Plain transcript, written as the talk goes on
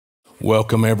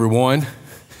Welcome, everyone.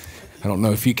 I don't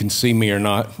know if you can see me or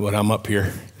not, but I'm up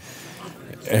here.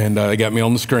 And they got me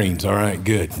on the screens. All right,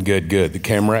 good. The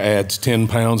camera adds 10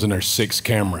 pounds, and there's 6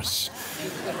 cameras.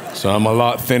 So I'm a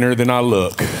lot thinner than I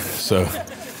look. So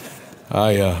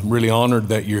I'm really honored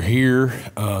that you're here.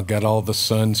 Got all the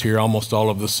sons here, almost all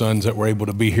of the sons that were able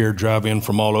to be here, drive in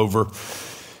from all over.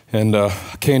 And I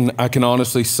can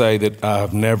honestly say that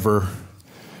I've never,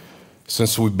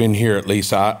 since we've been here at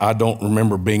least, I don't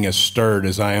remember being as stirred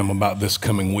as I am about this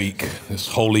coming week, this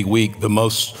Holy Week. The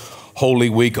most holy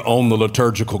week on the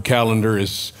liturgical calendar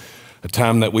is a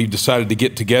time that we've decided to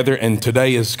get together, and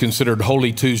today is considered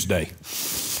Holy Tuesday.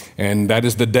 And that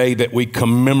is the day that we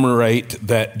commemorate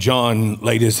that John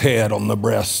laid his head on the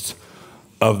breast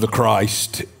of the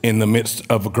Christ in the midst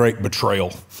of a great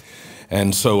betrayal.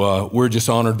 And so we're just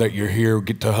honored that you're here. We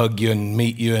get to hug you and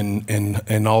meet you,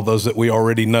 and all those that we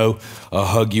already know,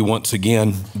 hug you once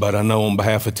again. But I know on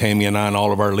behalf of Tammy and I and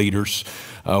all of our leaders,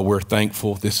 we're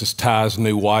thankful. This is Ty's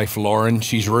new wife, Lauren.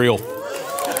 She's real.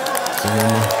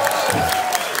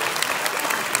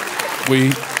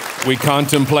 We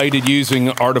contemplated using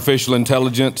artificial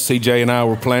intelligence. CJ and I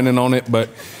were planning on it, but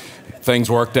things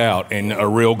worked out, and a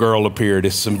real girl appeared.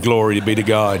 It's some glory to be to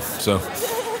God. So.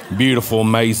 Beautiful,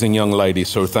 amazing young ladies.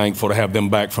 So thankful to have them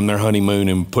back from their honeymoon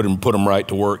and put them right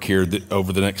to work here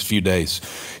over the next few days.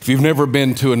 If you've never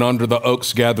been to an Under the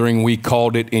Oaks gathering, we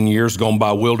called it in years gone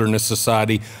by Wilderness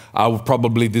Society. I will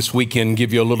probably this weekend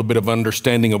give you a little bit of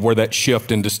understanding of where that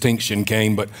shift and distinction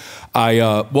came. But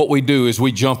what we do is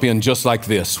we jump in just like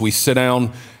this. We sit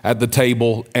down at the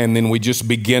table, and then we just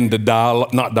begin to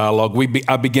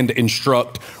I begin to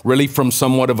instruct really from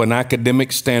somewhat of an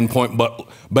academic standpoint,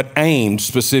 but aimed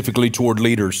specifically toward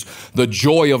leaders. The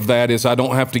joy of that is I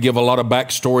don't have to give a lot of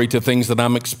backstory to things that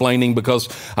I'm explaining, because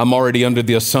I'm already under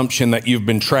the assumption that you've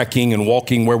been tracking and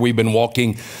walking where we've been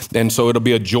walking. And so it'll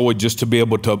be a joy just to be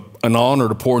able to, an honor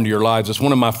to pour into your lives. It's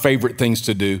one of my favorite things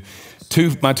to do.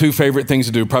 My two favorite things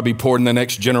to do, probably pour in the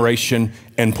next generation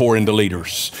and pour into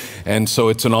leaders. And so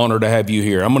it's an honor to have you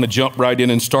here. I'm going to jump right in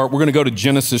and start. We're going to go to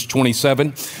Genesis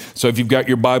 27. So if you've got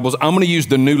your Bibles, I'm going to use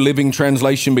the New Living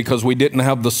Translation because we didn't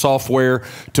have the software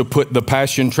to put the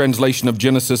Passion Translation of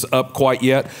Genesis up quite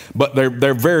yet, but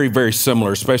they're very, very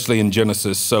similar, especially in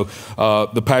Genesis. So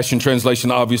the Passion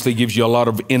Translation obviously gives you a lot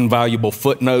of invaluable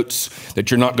footnotes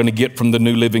that you're not going to get from the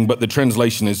New Living, but the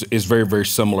translation is very, very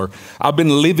similar. I've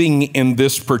been living in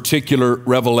this particular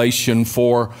revelation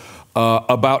for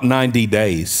about 90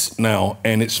 days now,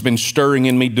 and it's been stirring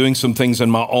in me, doing some things in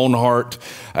my own heart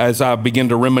as I begin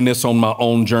to reminisce on my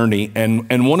own journey.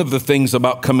 And one of the things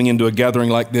about coming into a gathering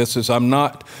like this is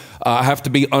I have to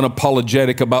be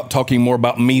unapologetic about talking more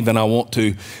about me than I want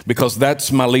to, because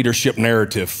that's my leadership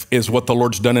narrative, is what the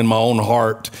Lord's done in my own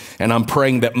heart. And I'm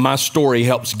praying that my story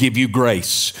helps give you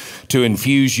grace to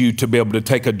infuse you to be able to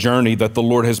take a journey that the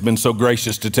Lord has been so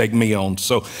gracious to take me on.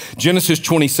 So Genesis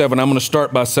 27, I'm going to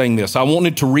start by saying this. I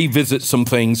wanted to revisit some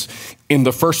things in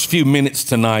the first few minutes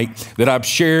tonight that I've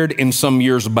shared in some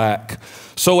years back,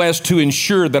 so as to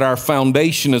ensure that our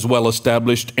foundation is well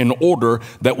established, in order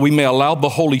that we may allow the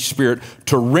Holy Spirit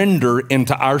to render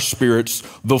into our spirits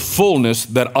the fullness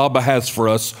that Abba has for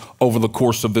us over the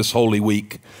course of this Holy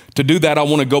Week. To do that, I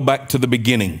want to go back to the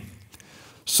beginning.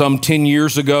 Some 10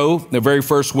 years ago, the very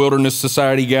first Wilderness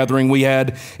Society gathering we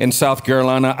had in South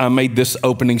Carolina, I made this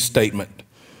opening statement.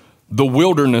 The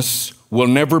wilderness will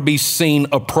never be seen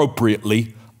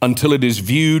appropriately until it is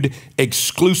viewed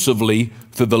exclusively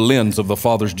through the lens of the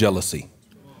Father's jealousy.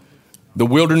 The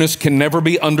wilderness can never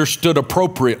be understood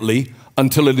appropriately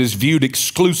until it is viewed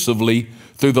exclusively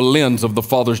through the lens of the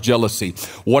Father's jealousy.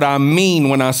 What I mean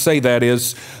when I say that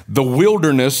is, the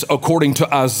wilderness, according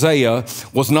to Isaiah,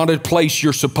 was not a place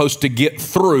you're supposed to get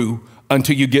through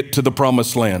until you get to the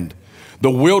promised land.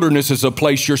 The wilderness is a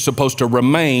place you're supposed to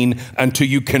remain until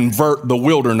you convert the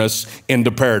wilderness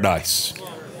into paradise.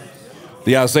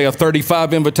 The Isaiah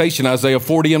 35 invitation, Isaiah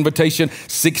 40 invitation,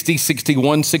 60,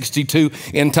 61, 62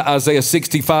 into Isaiah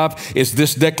 65 is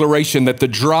this declaration that the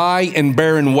dry and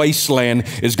barren wasteland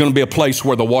is going to be a place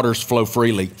where the waters flow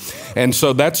freely. And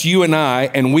so that's you and I,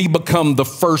 and we become the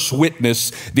first witness,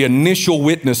 the initial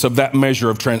witness of that measure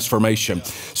of transformation.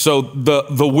 So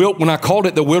when I called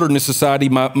it the Wilderness Society,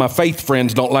 my faith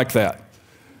friends don't like that.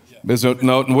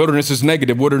 No, wilderness is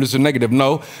negative. Wilderness is negative.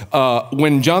 No,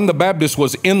 when John the Baptist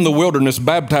was in the wilderness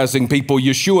baptizing people,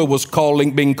 Yeshua was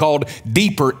being called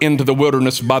deeper into the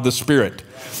wilderness by the Spirit.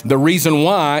 The reason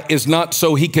why is not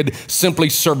so he could simply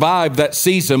survive that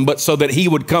season, but so that he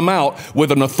would come out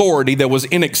with an authority that was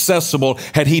inaccessible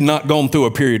had he not gone through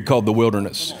a period called the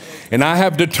wilderness. And I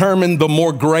have determined the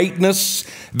more greatness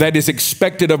that is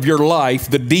expected of your life,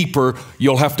 the deeper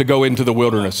you'll have to go into the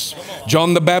wilderness.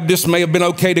 John the Baptist may have been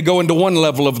okay to go into one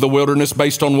level of the wilderness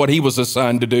based on what he was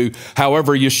assigned to do.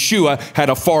 However, Yeshua had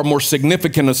a far more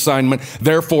significant assignment.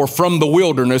 Therefore, from the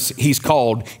wilderness, he's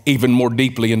called even more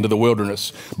deeply into the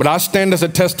wilderness. But I stand as a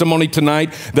testimony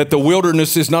tonight that the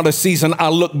wilderness is not a season I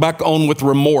look back on with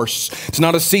remorse. It's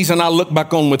not a season I look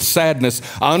back on with sadness.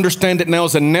 I understand it now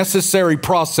as a necessary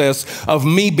process of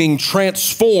me being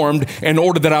transformed in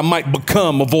order that I might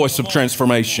become a voice of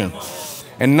transformation.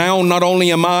 And now not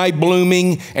only am I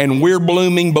blooming and we're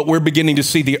blooming, but we're beginning to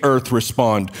see the earth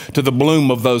respond to the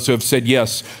bloom of those who have said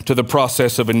yes to the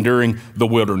process of enduring the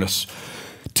wilderness.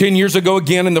 10 years ago,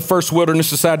 again, in the first Wilderness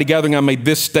Society gathering, I made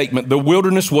this statement: the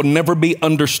wilderness will never be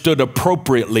understood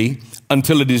appropriately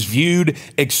until it is viewed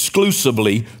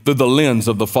exclusively through the lens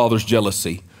of the Father's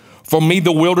jealousy. For me,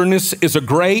 the wilderness is a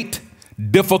great,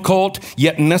 difficult,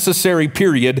 yet necessary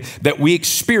period that we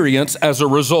experience as a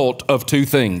result of two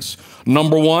things.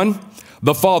 Number one,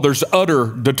 the Father's utter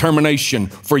determination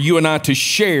for you and I to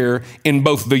share in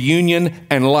both the union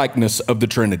and likeness of the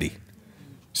Trinity.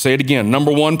 Say it again.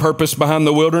 Number one purpose behind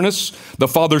the wilderness, the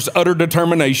Father's utter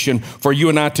determination for you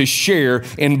and I to share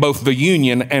in both the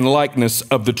union and likeness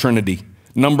of the Trinity.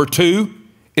 Number two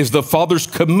is the Father's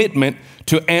commitment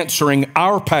to answering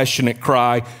our passionate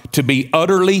cry to be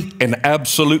utterly and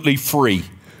absolutely free,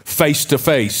 face to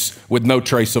face with no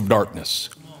trace of darkness.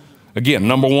 Again,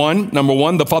 number one,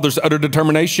 the Father's utter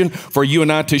determination for you and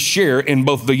I to share in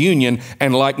both the union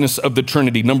and likeness of the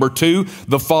Trinity. Number two,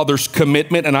 the Father's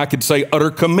commitment, and I could say utter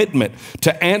commitment,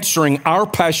 to answering our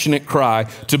passionate cry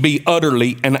to be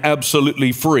utterly and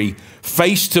absolutely free,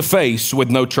 face to face with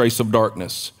no trace of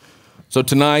darkness. So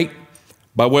tonight,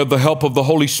 by way of the help of the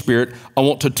Holy Spirit, I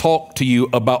want to talk to you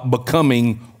about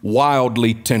becoming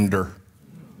wildly tender.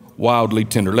 Wildly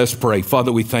tender. Let's pray.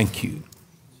 Father, we thank you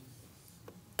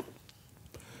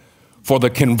for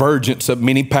the convergence of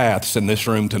many paths in this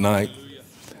room tonight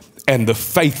and the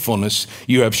faithfulness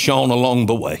you have shown along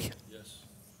the way.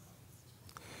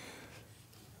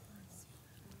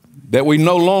 That we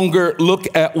no longer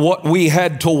look at what we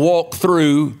had to walk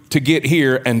through to get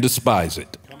here and despise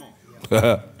it.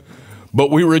 But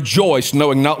we rejoice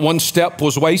knowing not one step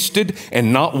was wasted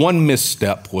and not one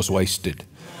misstep was wasted.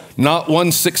 Not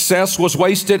one success was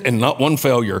wasted and not one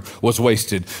failure was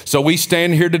wasted. So we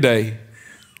stand here today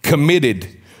committed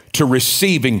to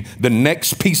receiving the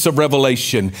next piece of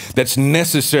revelation that's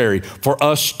necessary for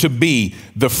us to be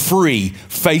the free,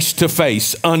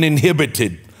 face-to-face,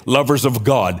 uninhibited lovers of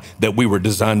God that we were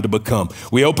designed to become.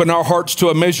 We open our hearts to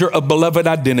a measure of beloved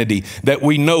identity that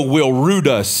we know will root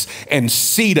us and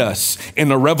seat us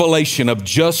in a revelation of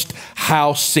just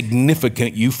how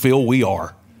significant you feel we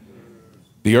are.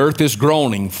 The earth is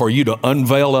groaning for you to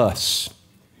unveil us.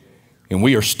 And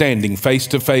we are standing face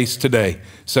to face today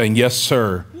saying, yes,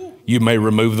 sir, you may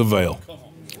remove the veil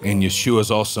in Yeshua's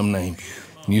awesome name.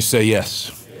 And you say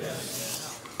yes.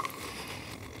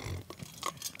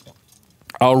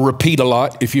 I'll repeat a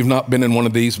lot if you've not been in one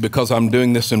of these, because I'm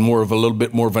doing this in from a little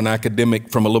bit more of an academic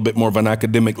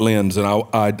lens. And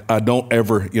I don't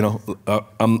ever,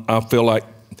 I feel like,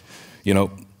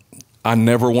 I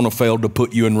never want to fail to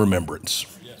put you in remembrance.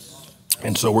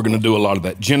 And so we're going to do a lot of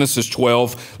that. Genesis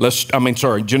 27.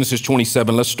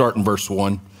 Let's start in verse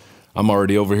 1. I'm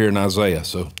already over here in Isaiah,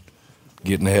 so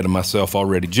getting ahead of myself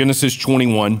already. Genesis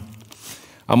 21.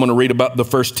 I'm going to read about the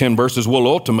first 10 verses. We'll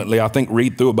ultimately, I think,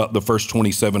 read through about the first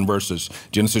 27 verses.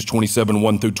 Genesis 27,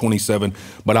 1 through 27.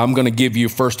 But I'm going to give you,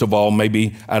 first of all,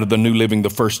 maybe out of the New Living,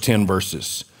 the first 10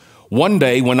 verses. One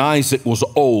day when Isaac was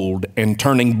old and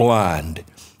turning blind,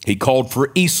 he called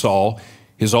for Esau,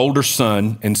 his older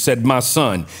son, and said, my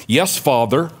son. Yes,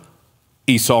 father,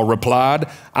 Esau replied.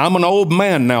 I'm an old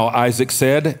man now, Isaac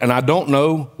said, and I don't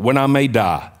know when I may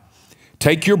die.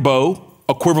 Take your bow,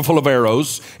 a quiver full of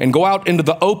arrows, and go out into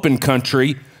the open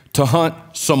country to hunt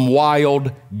some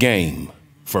wild game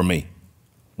for me.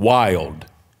 Wild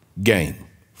game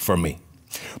for me.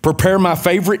 Prepare my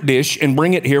favorite dish and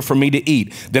bring it here for me to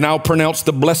eat. Then I'll pronounce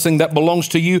the blessing that belongs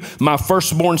to you, my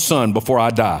firstborn son, before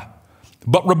I die.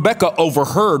 But Rebekah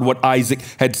overheard what Isaac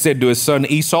had said to his son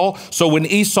Esau. So when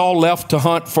Esau left to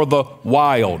hunt for the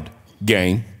wild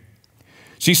game,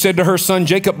 she said to her son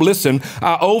Jacob, listen,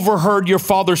 I overheard your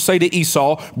father say to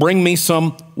Esau, bring me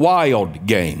some wild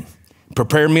game.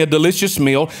 Prepare me a delicious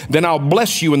meal. Then I'll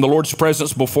bless you in the Lord's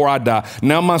presence before I die.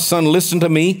 Now, my son, listen to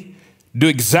me. Do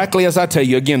exactly as I tell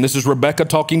you. Again, this is Rebekah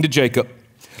talking to Jacob.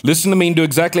 Listen to me and do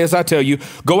exactly as I tell you.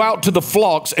 Go out to the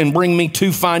flocks and bring me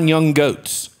 2 fine young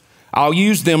goats. I'll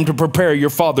use them to prepare your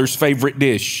father's favorite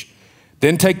dish.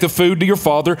 Then take the food to your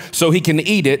father so he can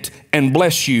eat it and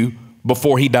bless you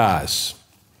before he dies.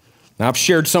 Now, I've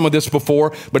shared some of this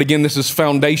before, but again, this is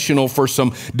foundational for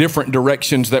some different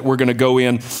directions that we're going to go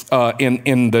in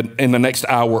the next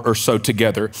hour or so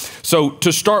together. So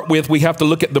to start with, we have to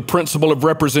look at the principle of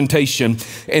representation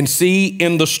and see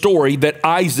in the story that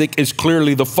Isaac is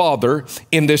clearly the father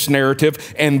in this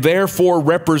narrative and therefore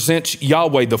represents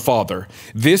Yahweh the Father.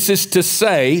 This is to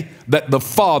say that the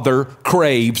father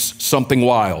craves something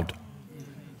wild.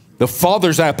 The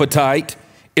father's appetite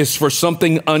is for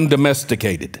something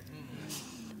undomesticated.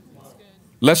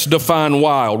 Let's define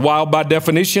wild. Wild, by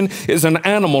definition, is an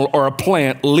animal or a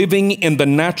plant living in the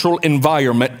natural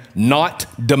environment, not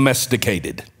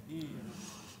domesticated.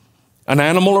 An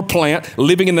animal or plant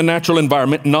living in the natural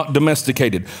environment, not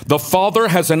domesticated. The father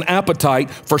has an appetite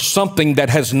for something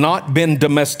that has not been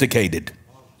domesticated.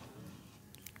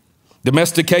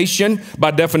 Domestication, by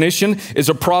definition, is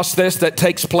a process that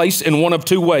takes place in one of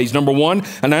 2 ways. Number 1,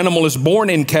 an animal is born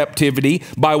in captivity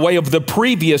by way of the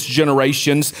previous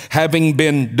generations having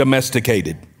been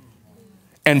domesticated,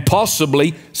 and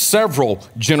possibly several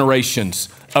generations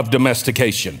of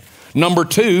domestication. Number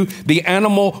 2, the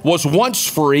animal was once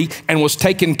free and was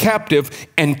taken captive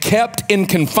and kept in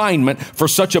confinement for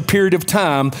such a period of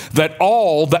time that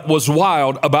all that was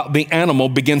wild about the animal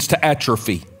begins to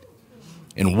atrophy.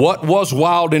 And what was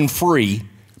wild and free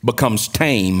becomes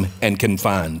tame and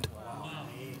confined.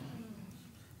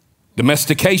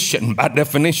 Domestication, by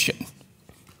definition,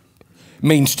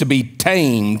 means to be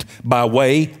tamed by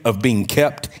way of being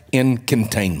kept in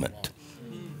containment.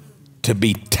 To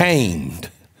be tamed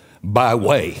by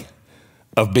way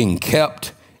of being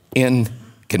kept in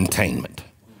containment.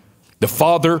 The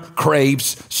father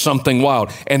craves something wild.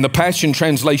 And the Passion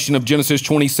Translation of Genesis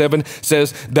 27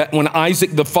 says that when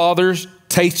Isaac the father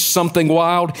tastes something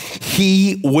wild,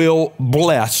 he will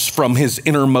bless from his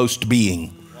innermost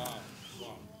being.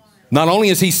 Not only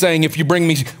is he saying, if you bring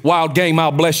me wild game,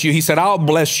 I'll bless you. He said, I'll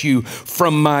bless you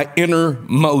from my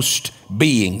innermost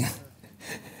being.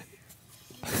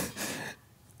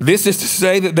 This is to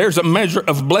say that there's a measure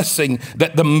of blessing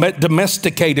that the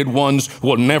domesticated ones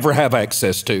will never have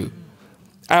access to.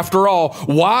 After all,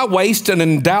 why waste an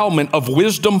endowment of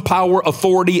wisdom, power,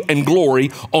 authority, and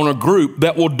glory on a group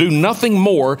that will do nothing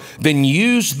more than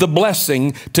use the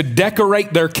blessing to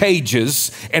decorate their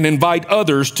cages and invite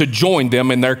others to join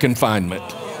them in their confinement?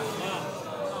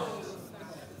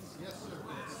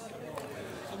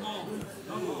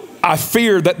 I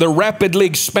fear that the rapidly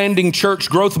expanding church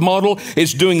growth model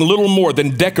is doing little more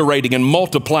than decorating and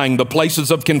multiplying the places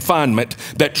of confinement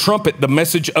that trumpet the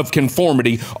message of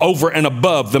conformity over and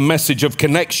above the message of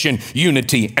connection,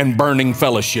 unity, and burning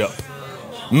fellowship.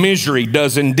 Misery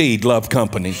does indeed love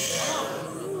company.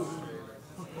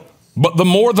 But the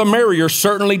more the merrier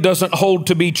certainly doesn't hold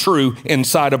to be true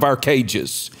inside of our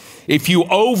cages. If you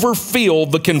overfill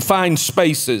the confined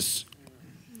spaces,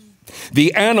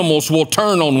 the animals will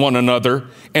turn on one another,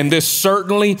 and this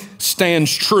certainly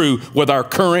stands true with our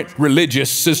current religious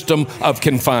system of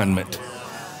confinement.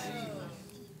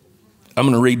 I'm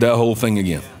going to read that whole thing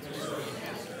again.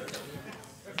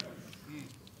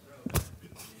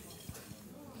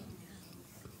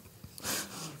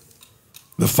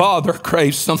 The father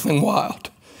craves something wild,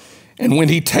 and when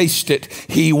he tastes it,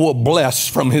 he will bless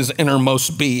from his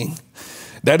innermost being.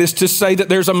 That is to say that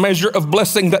there's a measure of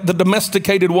blessing that the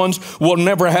domesticated ones will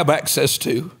never have access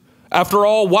to. After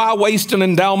all, why waste an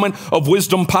endowment of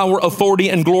wisdom, power, authority,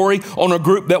 and glory on a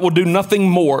group that will do nothing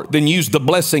more than use the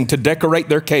blessing to decorate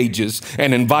their cages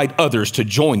and invite others to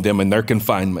join them in their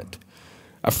confinement?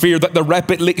 I fear that the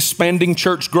rapidly expanding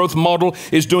church growth model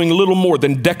is doing little more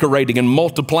than decorating and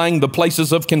multiplying the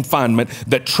places of confinement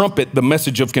that trumpet the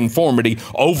message of conformity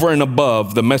over and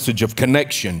above the message of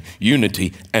connection,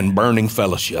 unity, and burning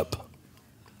fellowship.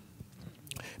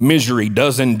 Misery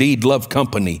does indeed love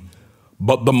company,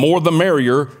 but the more the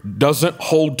merrier doesn't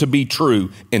hold to be true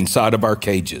inside of our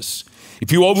cages.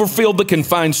 If you overfill the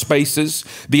confined spaces,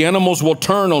 the animals will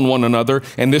turn on one another,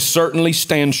 and this certainly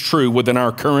stands true within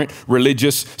our current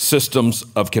religious systems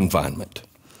of confinement.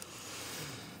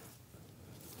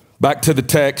 Back to the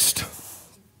text.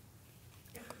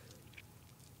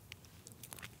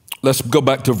 Let's go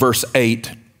back to verse 8.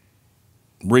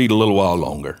 Read a little while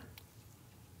longer.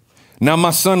 Now,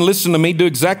 my son, listen to me. Do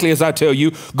exactly as I tell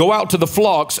you. Go out to the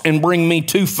flocks and bring me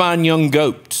 2 fine young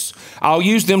goats. I'll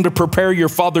use them to prepare your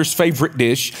father's favorite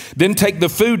dish. Then take the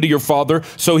food to your father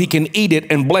so he can eat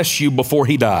it and bless you before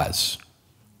he dies.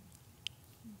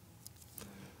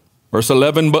 Verse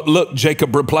 11, but look,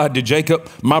 Jacob replied to Jacob,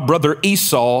 my brother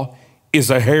Esau is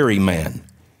a hairy man,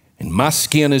 and my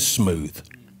skin is smooth.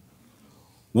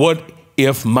 What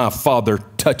if my father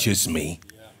touches me?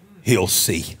 He'll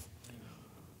see.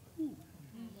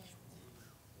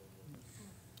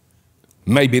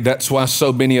 Maybe that's why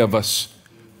so many of us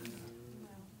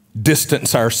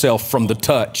distance ourselves from the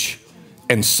touch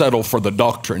and settle for the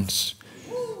doctrines.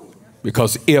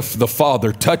 Because if the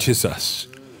Father touches us,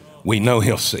 we know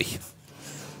he'll see.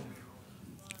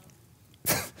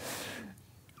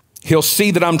 He'll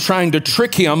see that I'm trying to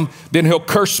trick him, then he'll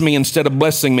curse me instead of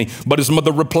blessing me. But his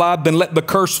mother replied, then let the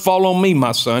curse fall on me,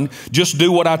 my son. Just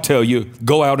do what I tell you.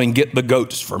 Go out and get the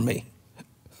goats for me.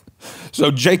 So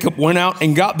Jacob went out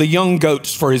and got the young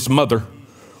goats for his mother.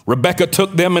 Rebekah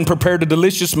took them and prepared a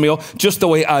delicious meal, just the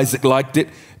way Isaac liked it.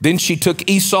 Then she took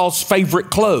Esau's favorite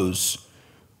clothes,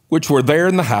 which were there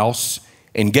in the house,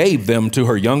 and gave them to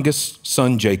her youngest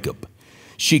son Jacob.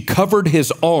 She covered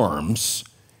his arms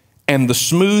and the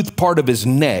smooth part of his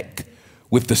neck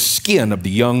with the skin of the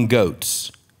young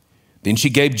goats. Then she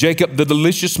gave Jacob the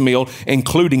delicious meal,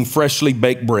 including freshly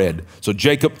baked bread. So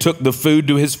Jacob took the food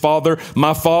to his father.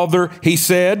 My father, he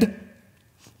said.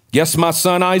 Yes, my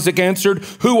son, Isaac answered.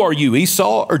 Who are you,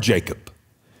 Esau or Jacob?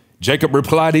 Jacob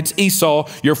replied, it's Esau,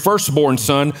 your firstborn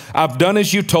son. I've done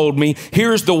as you told me.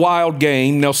 Here's the wild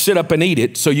game. Now sit up and eat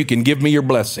it so you can give me your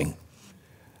blessing.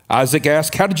 Isaac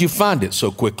asked, how did you find it so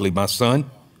quickly, my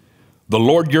son? The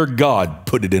Lord your God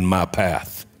put it in my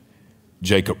path,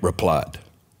 Jacob replied.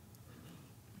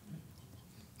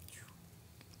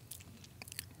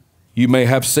 You may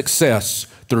have success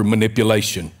through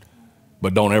manipulation,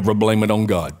 but don't ever blame it on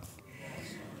God.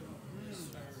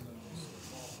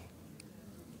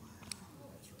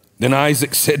 Then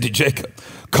Isaac said to Jacob,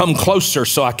 come closer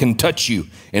so I can touch you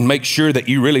and make sure that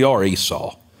you really are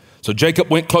Esau. So Jacob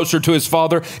went closer to his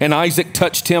father and Isaac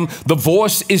touched him. The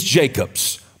voice is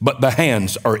Jacob's, but the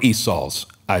hands are Esau's,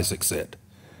 Isaac said.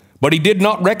 But he did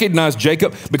not recognize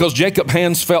Jacob because Jacob's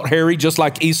hands felt hairy just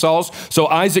like Esau's. So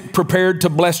Isaac prepared to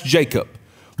bless Jacob.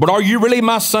 But are you really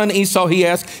my son, Esau? He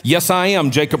asked. Yes, I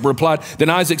am, Jacob replied. Then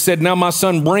Isaac said, now my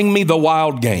son, bring me the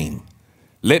wild game.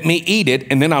 Let me eat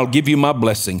it, and then I'll give you my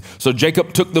blessing. So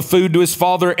Jacob took the food to his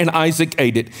father, and Isaac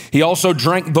ate it. He also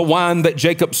drank the wine that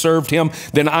Jacob served him.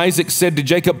 Then Isaac said to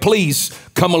Jacob, please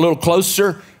come a little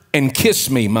closer and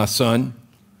kiss me, my son.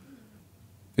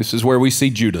 This is where we see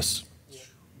Judas.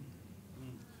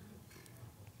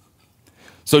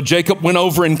 So Jacob went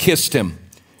over and kissed him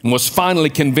and was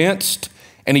finally convinced,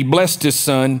 and he blessed his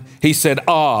son. He said,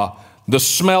 the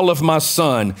smell of my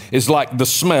son is like the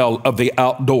smell of the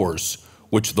outdoors,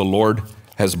 which the Lord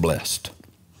has blessed.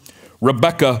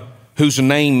 Rebekah, whose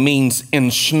name means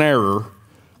ensnarer,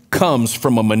 comes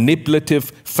from a manipulative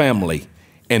family,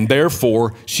 and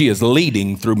therefore she is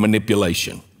leading through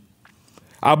manipulation.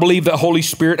 I believe that Holy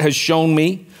Spirit has shown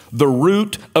me the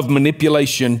root of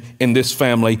manipulation in this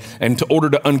family. And in order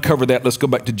to uncover that, let's go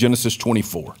back to Genesis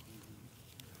 24.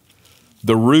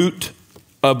 The root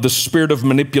of the spirit of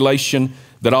manipulation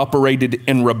that operated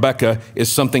in Rebekah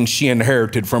is something she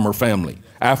inherited from her family.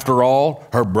 After all,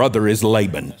 her brother is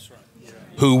Laban,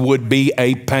 who would be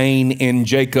a pain in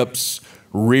Jacob's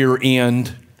rear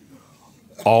end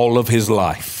all of his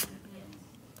life.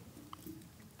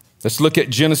 Let's look at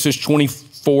Genesis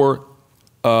 24,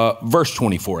 verse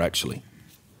 24, actually.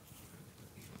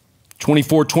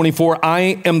 24,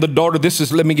 I am the daughter.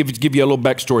 Let me give you a little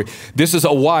backstory. This is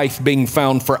a wife being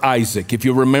found for Isaac. If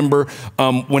you remember,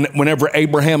 whenever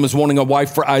Abraham is wanting a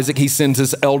wife for Isaac, he sends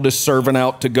his eldest servant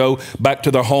out to go back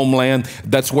to their homeland.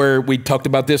 That's where we talked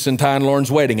about this in Ty and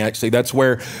Lauren's wedding, actually. That's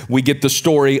where we get the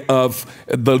story of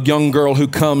the young girl who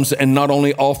comes and not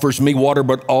only offers me water,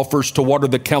 but offers to water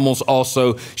the camels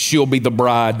also. She'll be the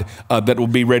bride that will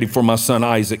be ready for my son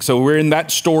Isaac. So we're in that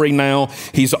story now.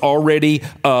 He's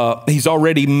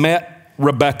already met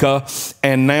Rebekah,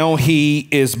 and now he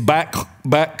is back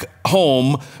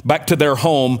home, back to their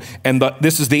home, and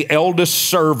this is the eldest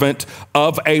servant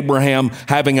of Abraham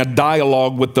having a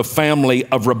dialogue with the family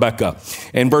of Rebekah.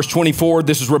 In verse 24,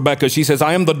 this is Rebekah. She says,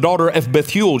 I am the daughter of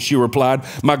Bethuel, she replied.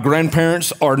 My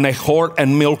grandparents are Nahor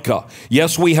and Milcah.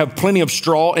 Yes, we have plenty of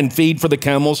straw and feed for the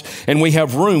camels, and we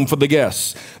have room for the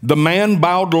guests. The man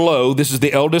bowed low, this is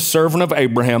the eldest servant of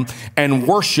Abraham, and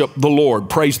worshiped the Lord.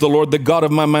 Praise the Lord, the God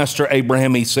of my master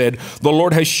Abraham, he said. The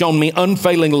Lord has shown me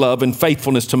unfailing love and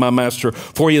faithfulness to my master,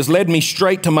 for he has led me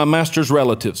straight to my master's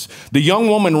relatives. The young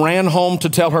woman ran home to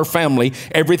tell her family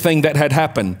everything that had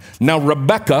happened. Now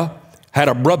Rebekah had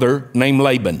a brother named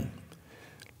Laban.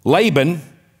 Laban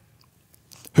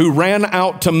who ran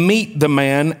out to meet the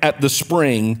man at the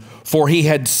spring, for he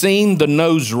had seen the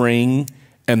nose ring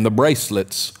and the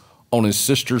bracelets on his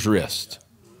sister's wrist.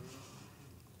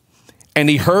 And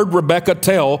he heard Rebekah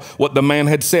tell what the man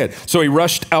had said. So he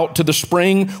rushed out to the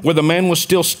spring where the man was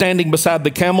still standing beside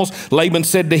the camels. Laban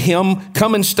said to him,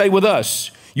 "Come and stay with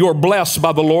us. You are blessed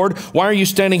by the Lord. Why are you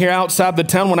standing here outside the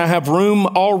town when I have room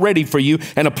all ready for you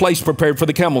and a place prepared for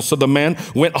the camels?" So the man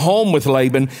went home with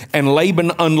Laban, and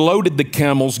Laban unloaded the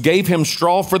camels, gave him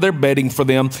straw for their bedding for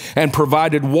them, and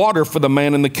provided water for the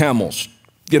man and the camels,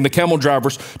 and the camel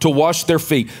drivers to wash their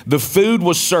feet. The food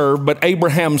was served, but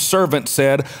Abraham's servant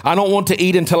said, "I don't want to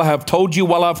eat until I have told you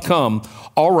while I've come."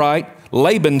 "All right."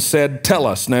 Laban said, "Tell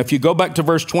us." Now, if you go back to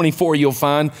verse 24, you'll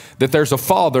find that there's a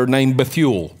father named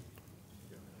Bethuel.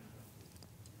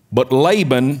 But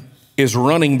Laban is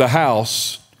running the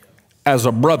house as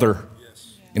a brother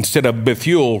instead of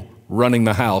Bethuel running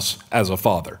the house as a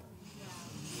father.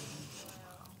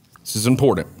 This is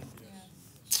important.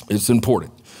 It's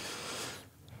important.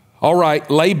 All right,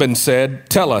 Laban said,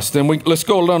 "Tell us." Then let's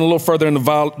go down a little further in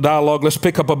the dialogue. Let's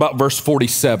pick up about verse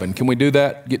 47. Can we do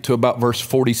that? Get to about verse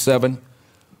 47.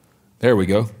 There we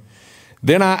go.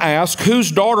 "Then I asked,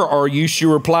 'Whose daughter are you?' She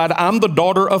replied, 'I'm the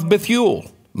daughter of Bethuel.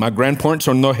 My grandparents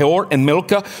are Nahor and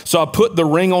Milcah.' So I put the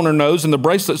ring on her nose and the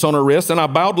bracelets on her wrist, and I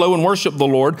bowed low and worshiped the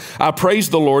Lord. I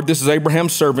praised the Lord," this is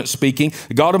Abraham's servant speaking,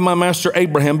 "the God of my master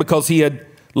Abraham, because he had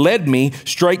led me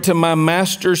straight to my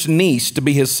master's niece to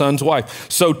be his son's wife.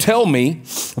 So tell me,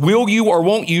 will you or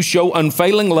won't you show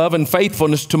unfailing love and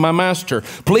faithfulness to my master?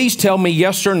 Please tell me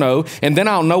yes or no, and then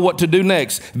I'll know what to do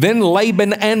next." Then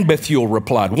Laban and Bethuel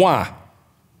replied. Why?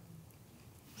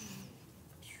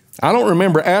 I don't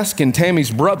remember asking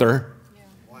Tammy's brother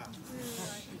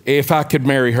if I could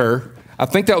marry her. I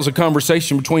think that was a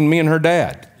conversation between me and her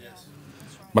dad.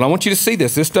 But I want you to see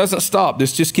this. This doesn't stop.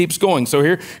 This just keeps going.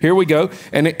 So here we go.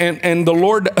 And the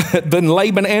Lord, then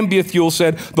Laban and Bethuel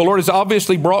said, "The Lord has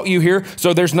obviously brought you here,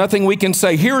 so there's nothing we can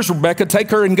say. Here's Rebekah.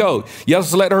 Take her and go.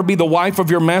 Yes, let her be the wife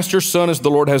of your master's son as the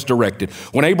Lord has directed."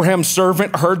 When Abraham's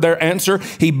servant heard their answer,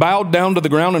 he bowed down to the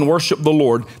ground and worshiped the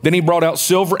Lord. Then he brought out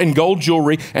silver and gold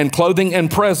jewelry and clothing and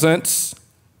presented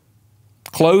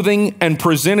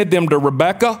them to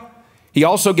Rebekah. He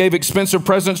also gave expensive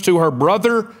presents to her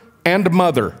brother and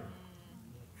mother.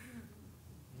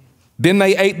 Then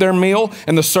they ate their meal,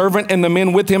 and the servant and the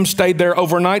men with him stayed there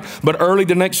overnight. But early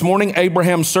the next morning,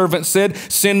 Abraham's servant said,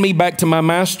 "Send me back to my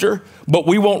master, but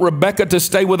we want Rebekah to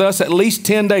stay with us at least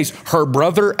 10 days. Her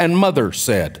brother and mother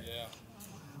said.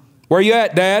 "Where you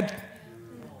at, Dad?"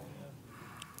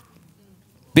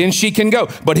 "Then she can go."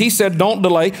 But he said, "Don't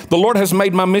delay. The Lord has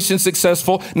made my mission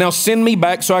successful. Now send me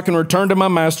back so I can return to my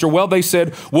master." Well, they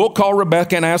said, "We'll call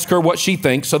Rebekah and ask her what she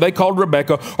thinks." So they called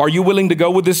Rebekah. "Are you willing to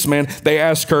go with this man?" They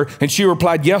asked her, and she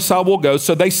replied, "Yes, I will go."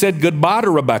 So they said goodbye to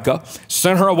Rebekah,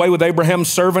 sent her away with Abraham's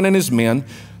servant and his men.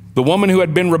 The woman who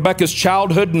had been Rebekah's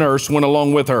childhood nurse went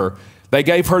along with her. They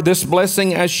gave her this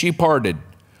blessing as she parted: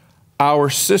 "Our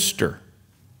sister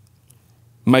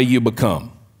may you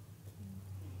become,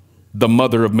 the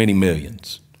mother of many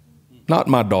millions." Not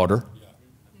my daughter.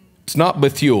 It's not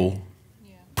Bethuel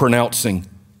pronouncing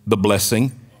the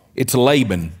blessing. It's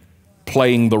Laban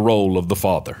playing the role of the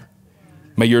father.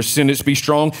 "May your descendants be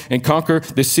strong and conquer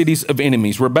the cities of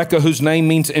enemies." Rebekah, whose name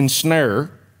means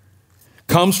ensnare,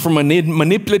 comes from a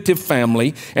manipulative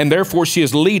family, and therefore she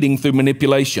is leading through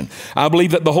manipulation. I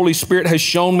believe that the Holy Spirit has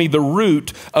shown me the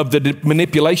root of the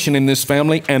manipulation in this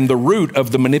family, and the root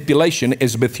of the manipulation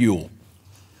is Bethuel.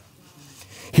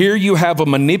 Here you have a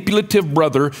manipulative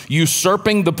brother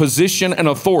usurping the position and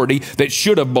authority that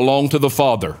should have belonged to the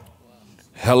father.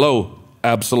 Hello,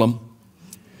 Absalom.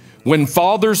 When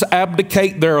fathers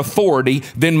abdicate their authority,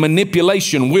 then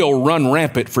manipulation will run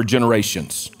rampant for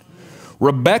generations.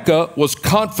 Rebekah was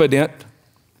confident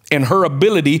in her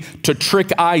ability to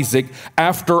trick Isaac.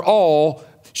 After all,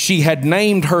 she had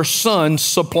named her son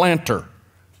Supplanter,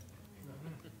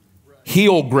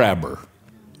 heel grabber,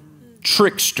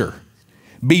 trickster.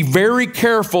 Be very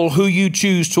careful who you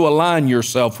choose to align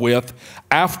yourself with.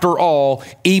 After all,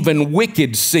 even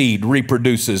wicked seed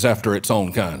reproduces after its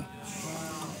own kind.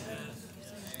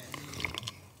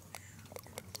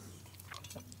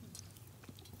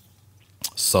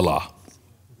 Salah.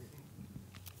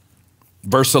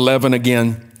 Verse 11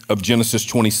 again of Genesis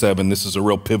 27. This is a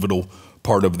real pivotal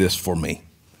part of this for me.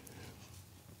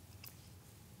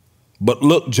 "But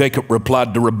look," Jacob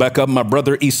replied to Rebekah, "my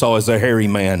brother Esau is a hairy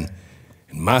man,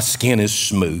 and my skin is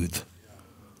smooth.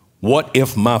 What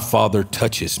if my father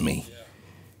touches me?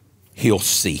 He'll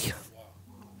see.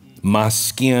 My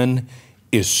skin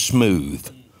is smooth.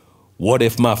 What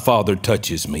if my father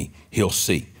touches me? He'll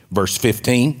see. Verse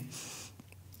 15.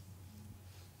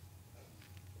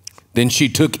 Then she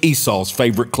took Esau's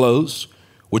favorite clothes,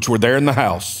 which were there in the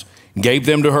house, and gave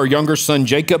them to her younger son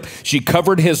Jacob. She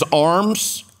covered his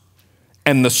arms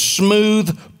and the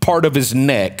smooth part of his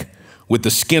neck with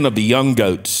the skin of the young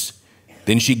goats.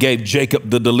 Then she gave Jacob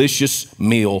the delicious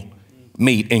meat,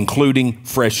 including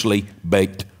freshly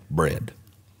baked bread.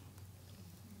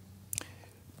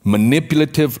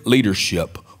 Manipulative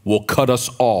leadership will cut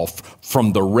us off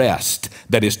from the rest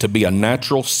that is to be a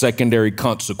natural secondary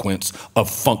consequence of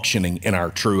functioning in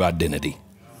our true identity.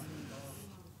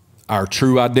 Our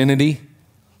true identity,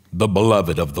 the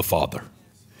beloved of the Father.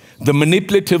 The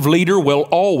manipulative leader will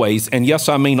always, and yes,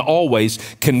 I mean always,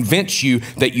 convince you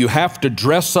that you have to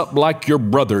dress up like your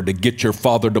brother to get your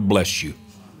father to bless you.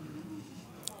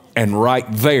 And right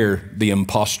there, the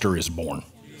imposter is born.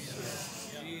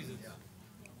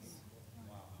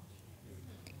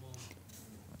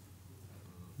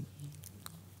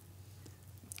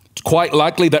 It's quite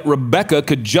likely that Rebekah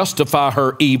could justify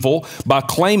her evil by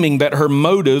claiming that her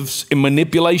motives in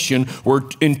manipulation were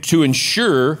to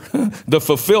ensure the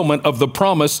fulfillment of the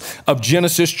promise of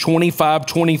Genesis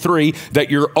 25:23, that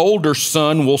your older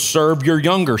son will serve your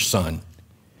younger son.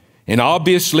 And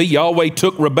obviously, Yahweh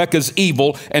took Rebekah's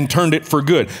evil and turned it for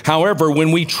good. However,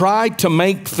 when we try to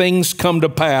make things come to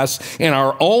pass in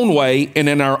our own way and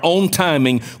in our own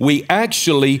timing, we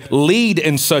actually lead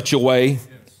in such a way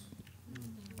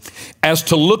as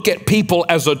to look at people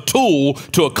as a tool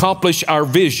to accomplish our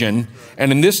vision.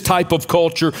 And in this type of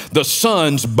culture, the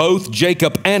sons, both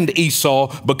Jacob and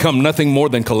Esau, become nothing more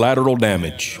than collateral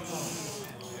damage.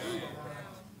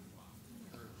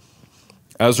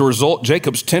 As a result,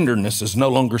 Jacob's tenderness is no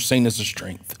longer seen as a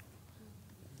strength.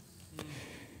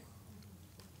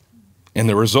 And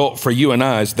the result for you and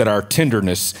I is that our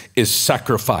tenderness is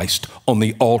sacrificed on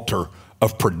the altar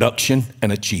of production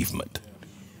and achievement.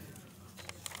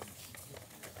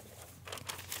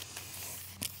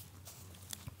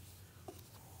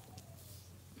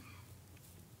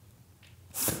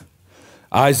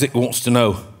 Isaac wants to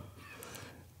know,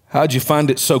 how'd you find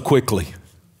it so quickly?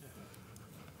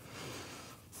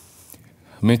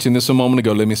 I mentioned this a moment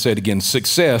ago. Let me say it again.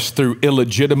 Success through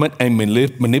illegitimate and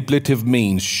manipulative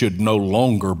means should no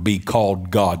longer be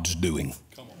called God's doing.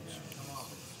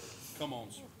 Come on.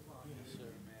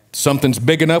 Something's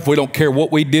big enough, we don't care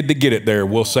what we did to get it there.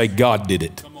 We'll say God did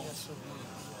it.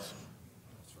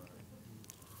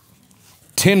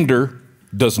 Tender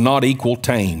does not equal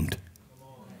tamed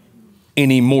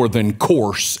any more than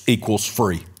coarse equals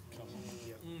free.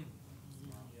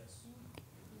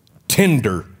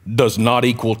 Tender does not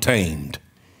equal tamed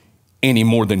any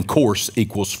more than coarse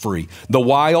equals free. The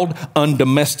wild,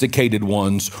 undomesticated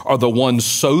ones are the ones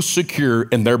so secure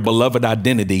in their beloved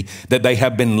identity that they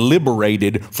have been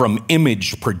liberated from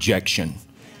image projection.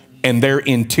 And their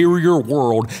interior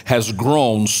world has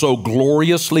grown so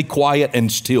gloriously quiet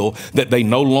and still that they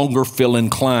no longer feel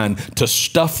inclined to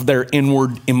stuff their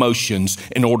inward emotions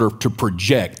in order to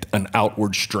project an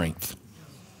outward strength.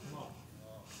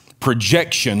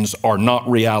 Projections are not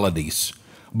realities,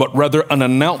 but rather an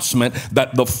announcement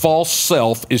that the false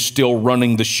self is still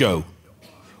running the show,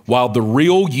 while the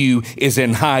real you is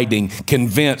in hiding,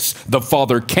 convinced the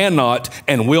Father cannot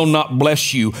and will not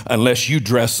bless you unless you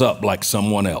dress up like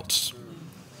someone else.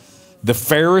 The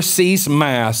Pharisee's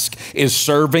mask is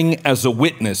serving as a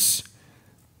witness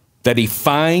that he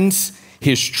finds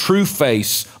his true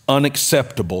face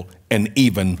unacceptable and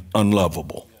even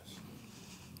unlovable.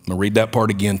 I'm going to read that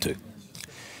part again too.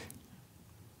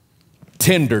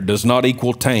 Tender does not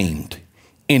equal tamed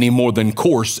any more than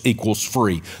coarse equals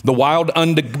free. The wild,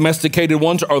 undomesticated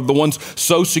ones are the ones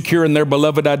so secure in their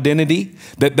beloved identity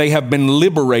that they have been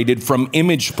liberated from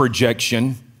image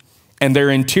projection, and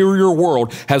their interior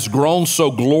world has grown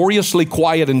so gloriously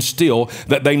quiet and still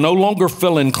that they no longer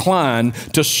feel inclined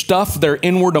to stuff their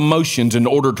inward emotions in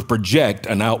order to project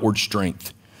an outward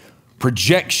strength.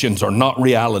 Projections are not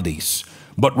realities,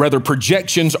 but rather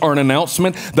projections are an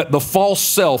announcement that the false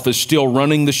self is still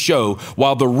running the show,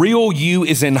 while the real you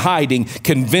is in hiding,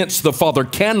 convinced the Father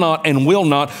cannot and will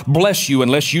not bless you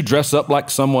unless you dress up like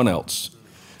someone else.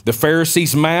 The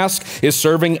Pharisee's mask is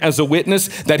serving as a witness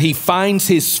that he finds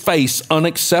his face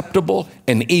unacceptable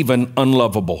and even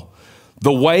unlovable.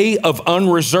 The way of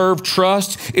unreserved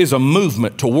trust is a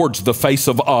movement towards the face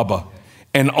of Abba.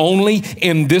 And only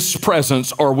in this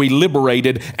presence are we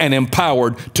liberated and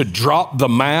empowered to drop the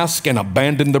mask and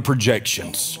abandon the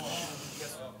projections.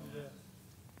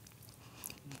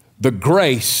 The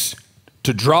grace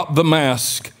to drop the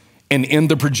mask and end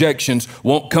the projections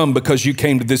won't come because you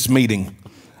came to this meeting.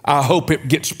 I hope it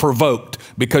gets provoked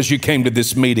because you came to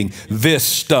this meeting. This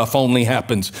stuff only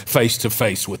happens face to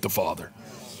face with the Father.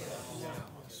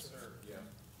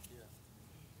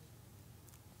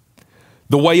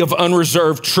 The way of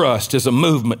unreserved trust is a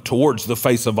movement towards the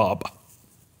face of Abba.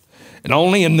 And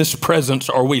only in this presence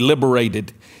are we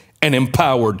liberated and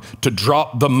empowered to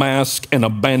drop the mask and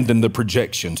abandon the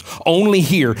projections. Only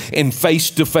here in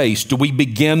face to face do we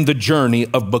begin the journey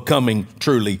of becoming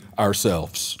truly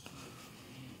ourselves.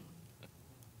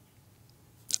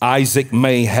 Isaac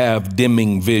may have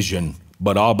dimming vision,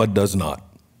 but Abba does not.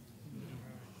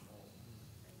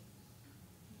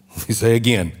 You say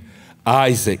again,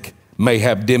 Isaac may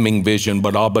have dimming vision,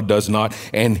 but Abba does not.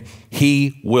 And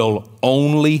he will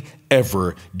only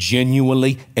ever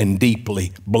genuinely and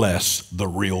deeply bless the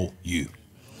real you.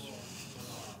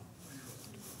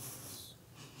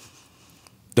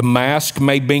 The mask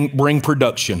may bring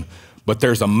production, but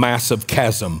there's a massive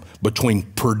chasm between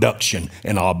production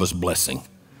and Abba's blessing.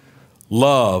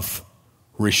 Love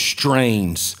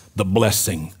restrains the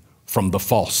blessing from the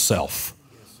false self.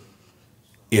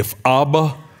 If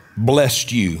Abba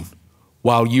blessed you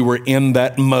while you were in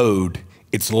that mode,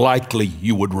 it's likely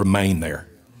you would remain there.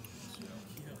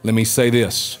 Let me say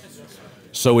this.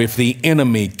 So if the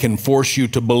enemy can force you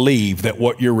to believe that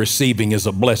what you're receiving is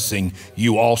a blessing,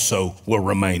 you also will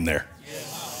remain there.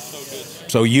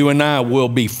 So you and I will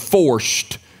be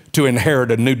forced to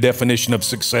inherit a new definition of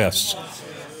success.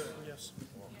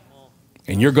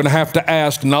 And you're going to have to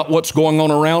ask not what's going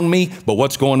on around me, but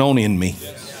what's going on in me.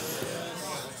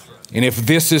 And if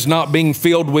this is not being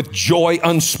filled with joy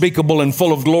unspeakable and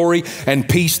full of glory and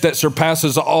peace that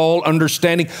surpasses all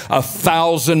understanding,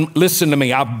 1,000, listen to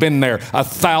me, I've been there,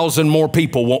 1,000 more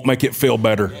people won't make it feel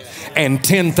better. And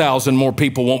 10,000 more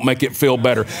people won't make it feel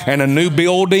better. And a new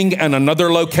building and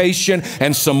another location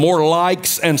and some more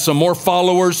likes and some more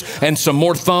followers and some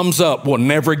more thumbs up will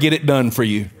never get it done for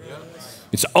you.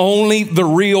 It's only the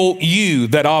real you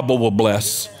that Abba will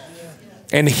bless.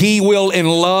 And he will in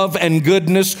love and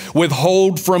goodness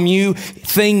withhold from you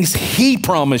things he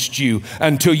promised you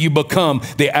until you become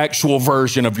the actual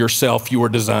version of yourself you were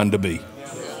designed to be.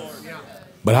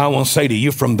 But I want to say to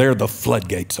you, from there, the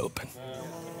floodgates open.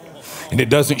 And it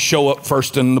doesn't show up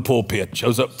first in the pulpit. It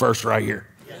shows up first right here.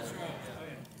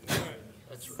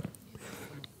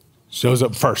 Shows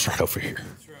up first right over here.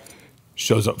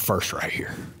 Shows up first right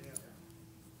here.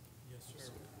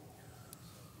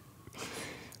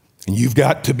 And you've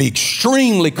got to be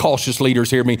extremely cautious, leaders,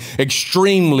 hear me,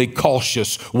 extremely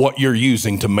cautious what you're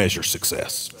using to measure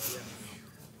success.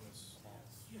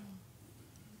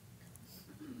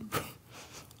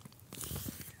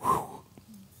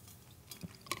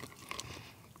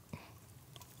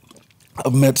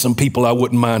 I've met some people I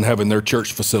wouldn't mind having their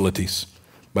church facilities,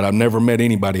 but I've never met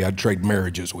anybody I'd trade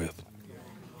marriages with.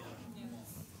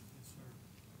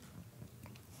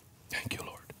 Thank you,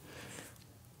 Lord.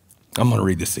 I'm going to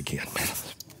read this again.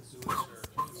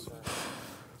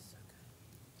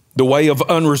 The way of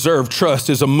unreserved trust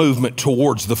is a movement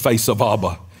towards the face of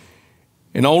Abba.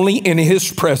 And only in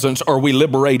his presence are we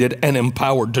liberated and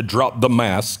empowered to drop the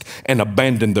mask and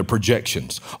abandon the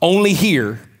projections. Only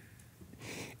here,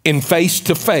 in face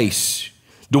to face,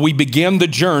 do we begin the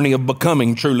journey of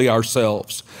becoming truly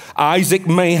ourselves. Isaac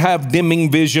may have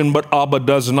dimming vision, but Abba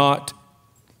does not.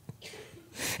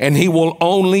 And he will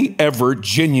only ever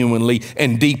genuinely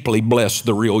and deeply bless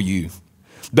the real you.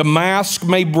 The mask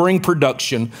may bring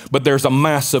production, but there's a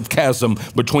massive chasm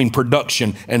between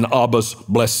production and Abba's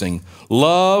blessing.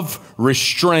 Love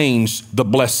restrains the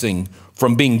blessing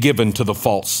from being given to the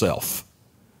false self.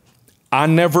 I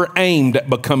never aimed at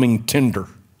becoming tender.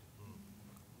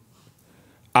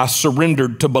 I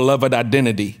surrendered to beloved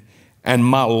identity, and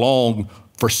my long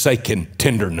forsaken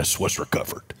tenderness was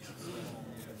recovered.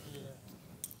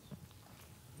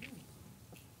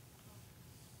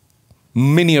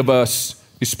 Many of us,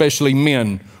 especially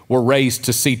men, were raised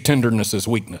to see tenderness as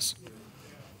weakness.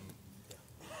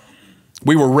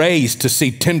 We were raised to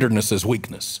see tenderness as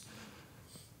weakness.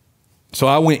 So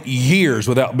I went years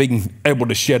without being able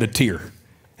to shed a tear.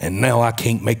 And now I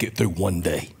can't make it through one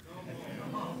day.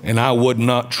 And I would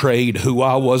not trade who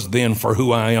I was then for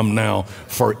who I am now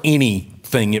for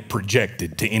anything it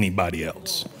projected to anybody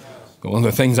else. One of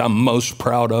the things I'm most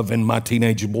proud of in my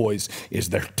teenage boys is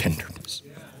their tenderness.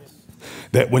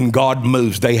 That when God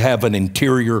moves, they have an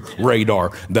interior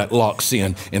radar that locks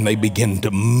in and they begin to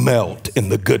melt in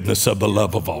the goodness of the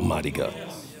love of Almighty God.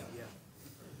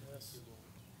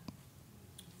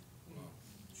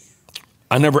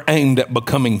 I never aimed at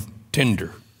becoming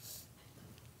tender.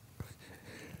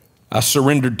 I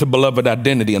surrendered to beloved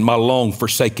identity and my long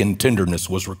forsaken tenderness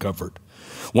was recovered.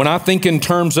 When I think in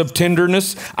terms of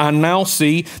tenderness, I now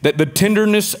see that the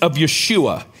tenderness of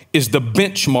Yeshua is the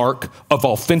benchmark of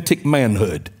authentic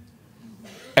manhood,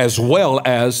 as well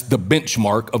as the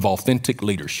benchmark of authentic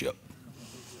leadership.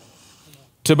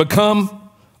 To become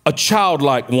a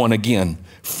childlike one again,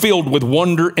 filled with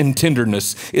wonder and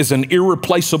tenderness, is an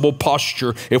irreplaceable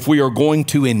posture if we are going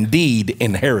to indeed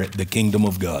inherit the kingdom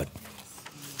of God.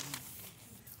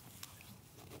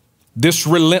 This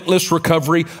relentless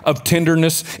recovery of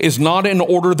tenderness is not in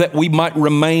order that we might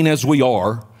remain as we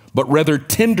are, but rather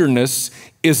tenderness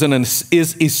is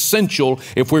essential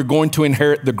if we're going to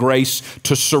inherit the grace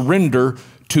to surrender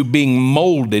to being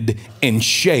molded and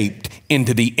shaped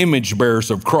into the image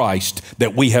bearers of Christ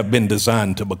that we have been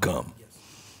designed to become.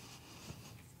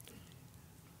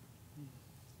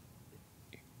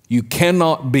 You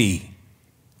cannot be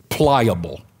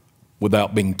pliable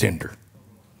without being tender.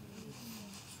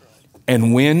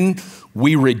 And when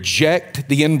we reject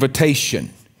the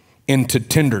invitation into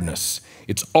tenderness,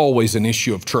 it's always an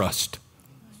issue of trust.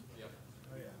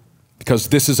 Because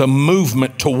this is a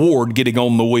movement toward getting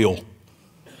on the wheel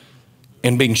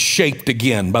and being shaped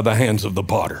again by the hands of the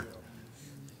potter.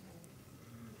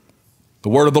 The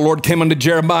word of the Lord came unto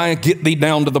Jeremiah, get thee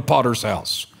down to the potter's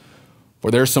house,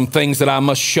 for there are some things that I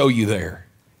must show you there.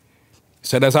 He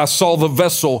said, as I saw the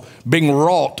vessel being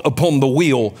wrought upon the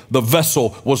wheel, the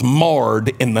vessel was marred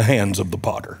in the hands of the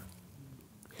potter.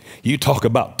 You talk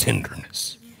about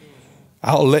tenderness.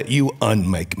 I'll let you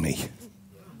unmake me.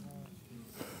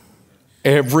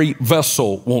 Every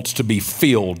vessel wants to be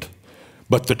filled,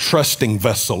 but the trusting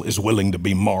vessel is willing to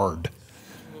be marred.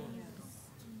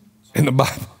 And the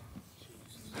Bible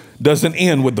doesn't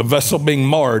end with the vessel being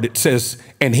marred. It says,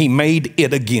 and he made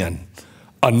it again,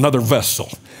 another vessel,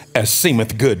 as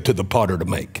seemeth good to the potter to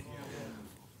make.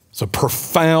 It's a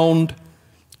profound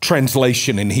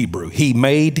translation in Hebrew. He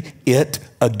made it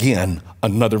again,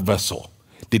 another vessel.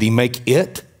 Did he make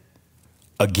it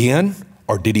again,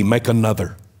 or did he make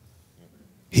another?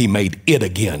 He made it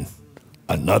again,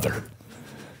 another.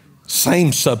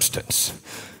 Same substance,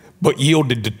 but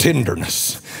yielded to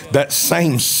tenderness. That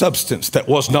same substance that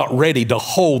was not ready to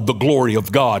hold the glory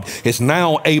of God is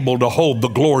now able to hold the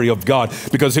glory of God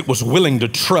because it was willing to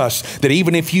trust that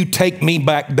even if you take me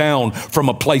back down from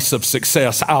a place of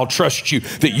success, I'll trust you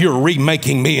that you're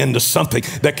remaking me into something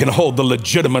that can hold the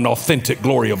legitimate, authentic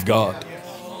glory of God.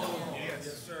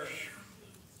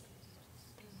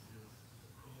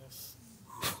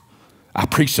 I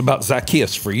preached about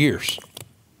Zacchaeus for years.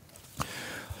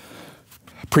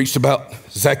 I preached about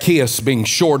Zacchaeus being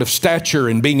short of stature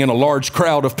and being in a large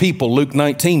crowd of people, Luke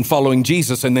 19, following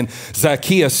Jesus. And then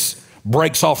Zacchaeus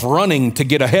breaks off running to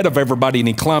get ahead of everybody, and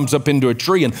he climbs up into a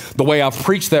tree. And the way I've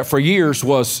preached that for years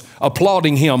was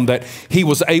applauding him that he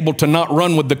was able to not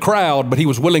run with the crowd, but he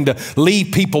was willing to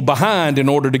leave people behind in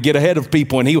order to get ahead of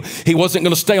people. And he wasn't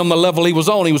going to stay on the level he was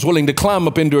on. He was willing to climb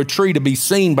up into a tree to be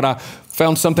seen. But I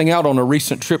found something out on a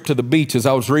recent trip to the beach as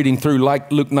I was reading through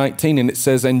like Luke 19, and it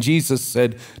says, and Jesus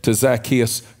said to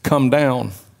Zacchaeus, come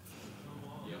down.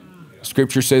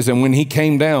 Scripture says, and when he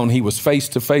came down, he was face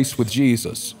to face with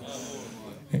Jesus.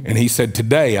 And he said,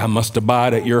 today I must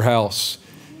abide at your house.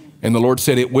 And the Lord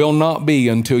said, it will not be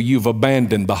until you've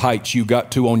abandoned the heights you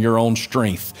got to on your own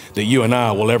strength that you and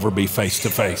I will ever be face to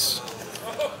face.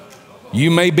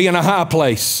 You may be in a high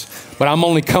place, but I'm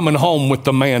only coming home with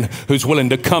the man who's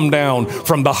willing to come down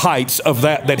from the heights of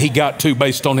that he got to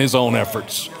based on his own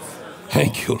efforts.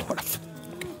 Thank you, Lord.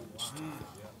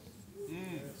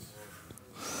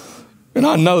 And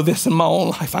I know this in my own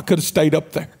life. I could have stayed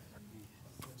up there.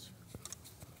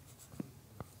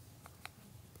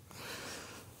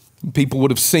 People would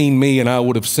have seen me and I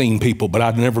would have seen people, but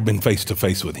I'd never been face to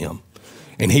face with him.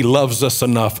 And he loves us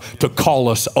enough to call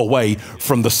us away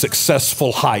from the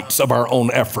successful heights of our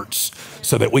own efforts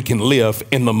so that we can live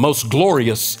in the most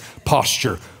glorious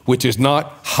posture, which is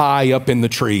not high up in the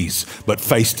trees, but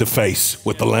face to face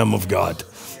with the Lamb of God.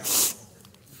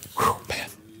 Whew, man.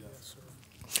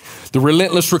 The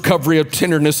relentless recovery of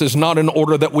tenderness is not in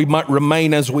order that we might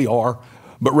remain as we are,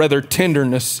 but rather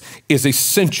tenderness is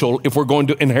essential if we're going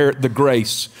to inherit the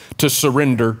grace to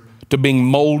surrender to being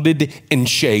molded and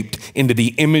shaped into the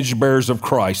image bearers of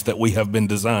Christ that we have been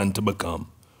designed to become.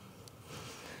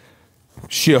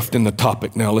 Shift in the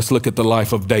topic now. Let's look at the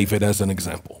life of David as an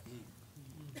example.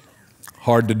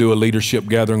 Hard to do a leadership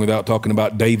gathering without talking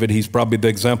about David. He's probably the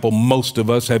example most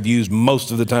of us have used most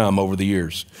of the time over the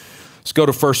years. Let's go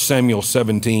to 1 Samuel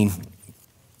 17.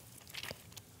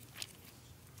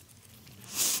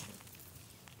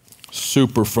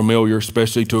 Super familiar,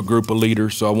 especially to a group of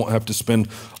leaders, so I won't have to spend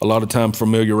a lot of time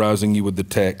familiarizing you with the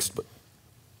text. But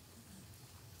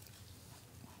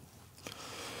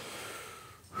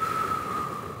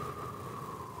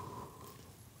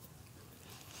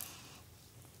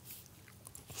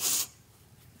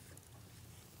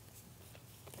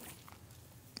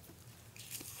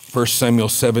 1 Samuel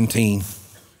 17,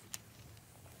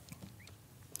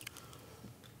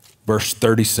 verse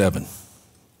 37.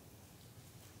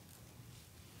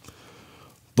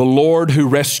 The Lord who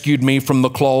rescued me from the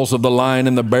claws of the lion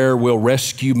and the bear will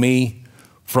rescue me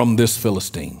from this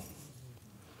Philistine.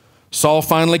 Saul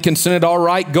finally consented. All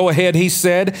right, go ahead, he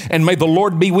said, and may the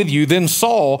Lord be with you. Then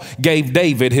Saul gave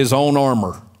David his own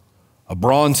armor, a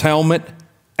bronze helmet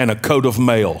and a coat of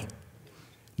mail.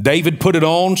 David put it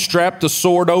on, strapped a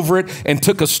sword over it, and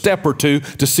took a step or two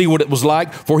to see what it was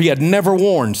like, for he had never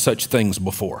worn such things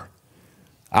before.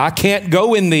 I can't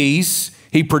go in these,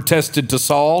 he protested to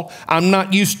Saul. I'm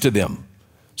not used to them.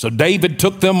 So David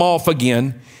took them off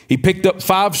again. He picked up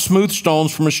 5 smooth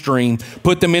stones from a stream,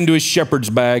 put them into his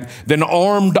shepherd's bag, then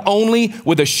armed only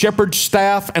with a shepherd's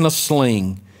staff and a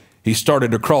sling, he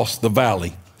started across the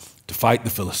valley to fight the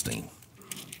Philistine.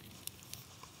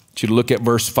 I want you to look at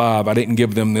verse 5. I didn't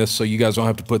give them this, so you guys don't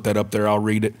have to put that up there. I'll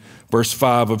read it. Verse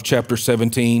 5 of chapter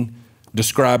 17,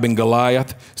 describing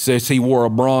Goliath, says he wore a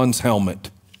bronze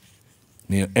helmet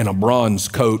and a bronze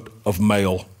coat of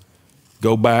mail.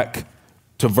 Go back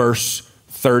to verse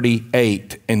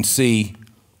 38 and see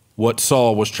what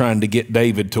Saul was trying to get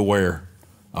David to wear: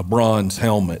 a bronze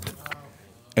helmet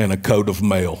and a coat of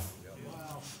mail.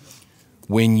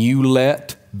 When you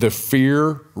let the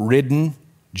fear-ridden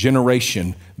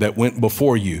generation that went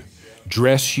before you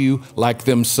dress you like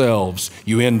themselves,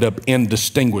 you end up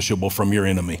indistinguishable from your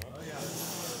enemy.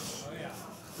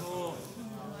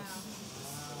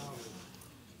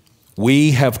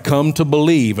 We have come to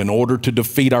believe in order to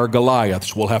defeat our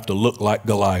Goliaths, we'll have to look like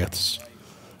Goliaths.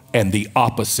 And the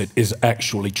opposite is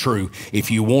actually true.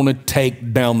 If you want to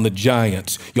take down the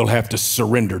giants, you'll have to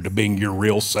surrender to being your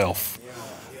real self.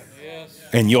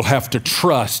 And you'll have to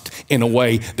trust in a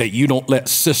way that you don't let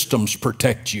systems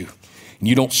protect you. And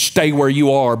you don't stay where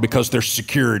you are because there's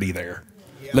security there.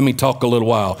 Let me talk a little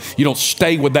while. You don't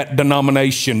stay with that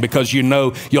denomination because you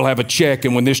know you'll have a check,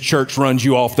 and when this church runs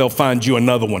you off, they'll find you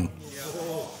another one.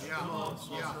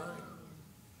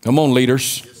 Come on,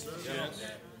 leaders.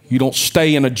 You don't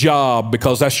stay in a job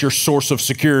because that's your source of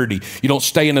security. You don't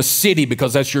stay in a city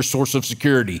because that's your source of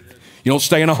security. You don't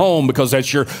stay in a home because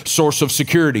that's your source of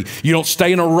security. You don't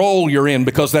stay in a role you're in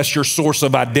because that's your source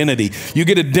of identity. You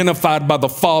get identified by the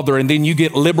Father, and then you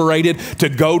get liberated to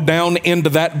go down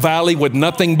into that valley with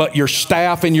nothing but your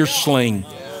staff and your sling,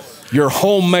 your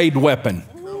homemade weapon,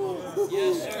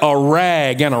 a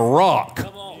rag and a rock,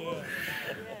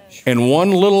 and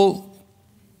one little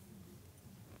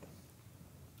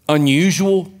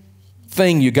unusual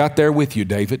thing you got there with you,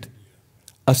 David: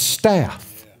 a staff.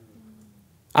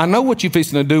 I know what you're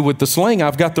fixing to do with the sling.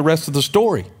 I've got the rest of the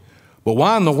story. But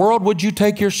why in the world would you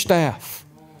take your staff?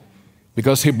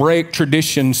 Because Hebraic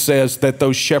tradition says that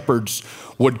those shepherds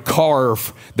would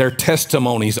carve their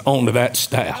testimonies onto that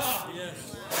staff.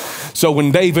 So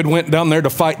when David went down there to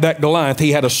fight that Goliath,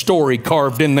 he had a story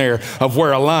carved in there of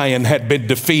where a lion had been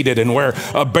defeated and where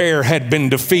a bear had been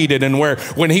defeated, and where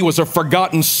when he was a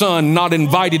forgotten son, not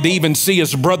invited to even see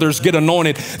his brothers get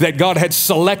anointed, that God had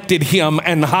selected him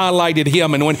and highlighted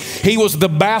him. And when he was the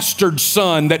bastard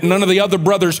son that none of the other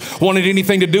brothers wanted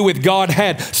anything to do with, God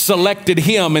had selected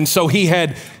him. And so he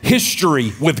had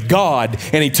history with God,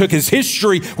 and he took his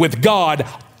history with God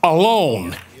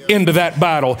alone into that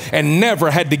battle and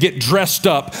never had to get dressed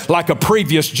up like a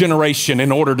previous generation in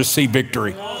order to see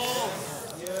victory.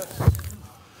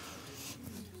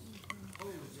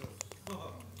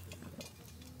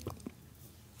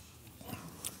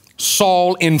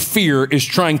 Saul, in fear, is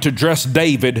trying to dress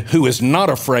David, who is not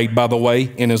afraid, by the way,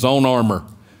 in his own armor.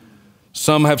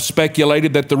 Some have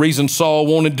speculated that the reason Saul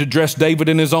wanted to dress David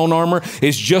in his own armor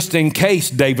is just in case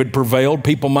David prevailed,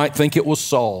 people might think it was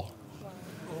Saul.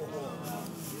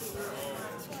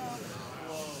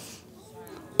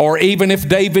 Or even if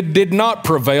David did not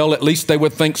prevail, at least they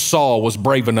would think Saul was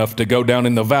brave enough to go down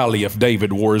in the valley if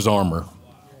David wore his armor.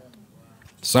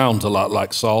 Sounds a lot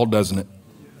like Saul, doesn't it?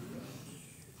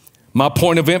 My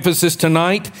point of emphasis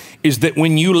tonight is that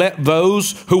when you let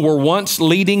those who were once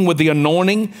leading with the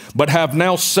anointing but have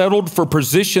now settled for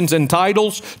positions and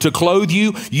titles to clothe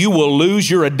you, you will lose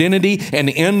your identity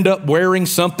and end up wearing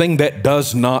something that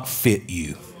does not fit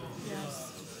you.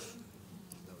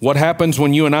 What happens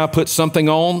when you and I put something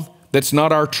on that's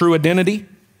not our true identity?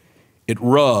 It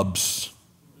rubs,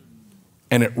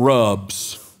 and it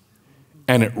rubs,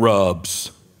 and it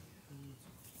rubs.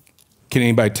 Can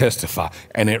anybody testify?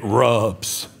 And it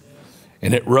rubs,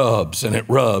 and it rubs, and it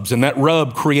rubs. And that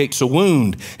rub creates a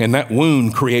wound, and that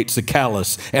wound creates a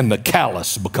callus, and the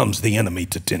callus becomes the enemy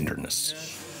to tenderness.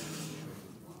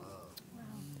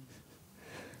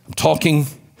 I'm talking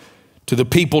To the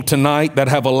people tonight that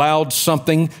have allowed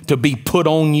something to be put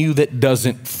on you that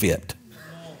doesn't fit.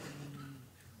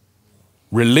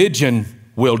 Religion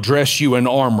will dress you in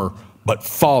armor, but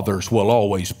fathers will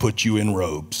always put you in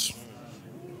robes.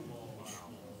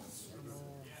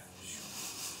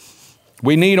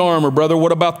 We need armor, brother.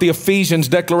 What about the Ephesians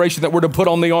declaration that we're to put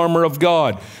on the armor of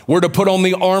God? We're to put on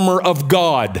the armor of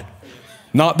God,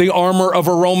 not the armor of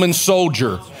a Roman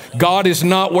soldier. God is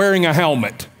not wearing a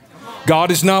helmet.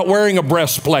 God is not wearing a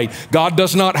breastplate. God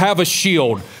does not have a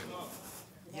shield.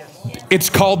 It's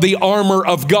called the armor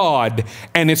of God,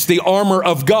 and it's the armor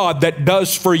of God that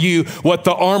does for you what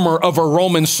the armor of a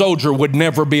Roman soldier would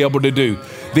never be able to do.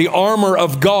 The armor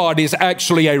of God is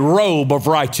actually a robe of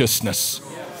righteousness.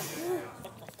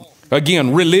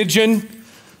 Again, religion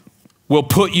will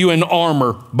put you in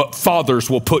armor, but fathers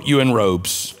will put you in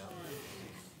robes.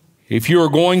 If you are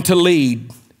going to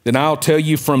lead, then I'll tell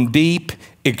you from deep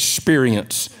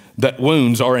experience that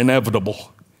wounds are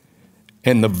inevitable.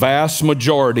 And the vast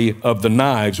majority of the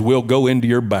knives will go into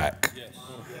your back.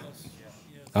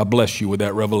 I bless you with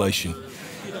that revelation.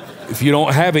 If you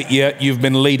don't have it yet, you've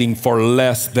been leading for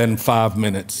less than 5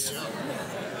 minutes.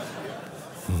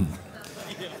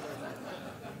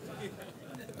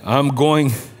 I'm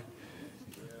going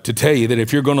to tell you that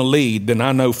if you're going to lead, then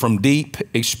I know from deep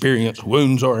experience,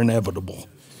 wounds are inevitable.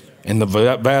 And the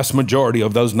vast majority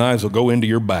of those knives will go into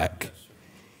your back.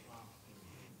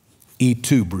 Et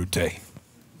tu, Brute.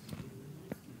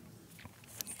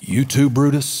 You too,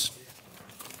 Brutus.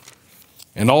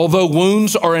 And although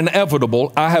wounds are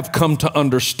inevitable, I have come to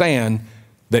understand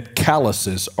that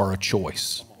calluses are a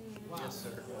choice.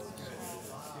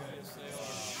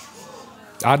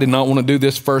 I did not want to do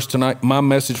this first tonight. My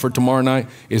message for tomorrow night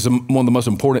is one of the most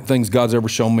important things God's ever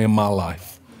shown me in my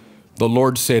life. The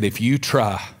Lord said, if you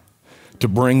try to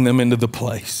bring them into the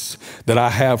place that I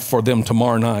have for them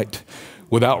tomorrow night,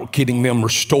 without getting them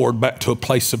restored back to a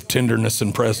place of tenderness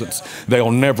and presence, they'll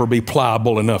never be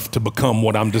pliable enough to become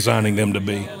what I'm designing them to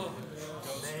be.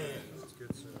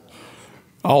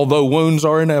 Although wounds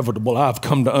are inevitable, I've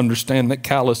come to understand that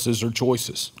calluses are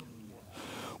choices.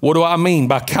 What do I mean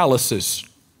by calluses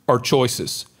are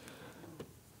choices?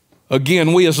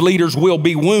 Again, we as leaders will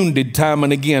be wounded time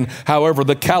and again. However,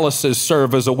 the calluses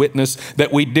serve as a witness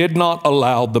that we did not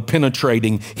allow the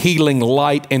penetrating, healing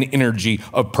light and energy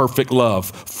of perfect love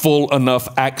full enough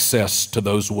access to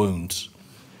those wounds.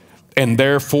 And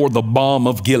therefore, the balm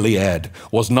of Gilead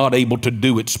was not able to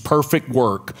do its perfect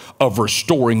work of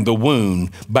restoring the wound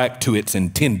back to its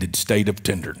intended state of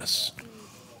tenderness.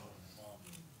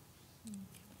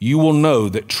 You will know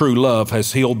that true love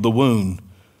has healed the wound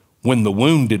when the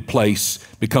wounded place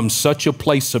becomes such a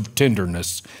place of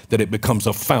tenderness that it becomes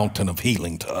a fountain of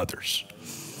healing to others.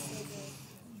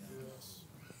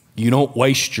 You don't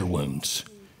waste your wounds.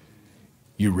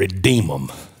 You redeem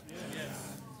them.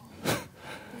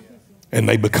 And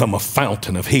they become a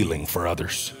fountain of healing for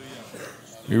others.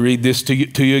 Let me read this to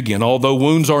you again. Although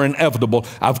wounds are inevitable,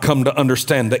 I've come to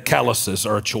understand that calluses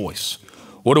are a choice.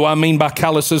 What do I mean by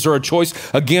calluses are a choice?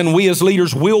 Again, we as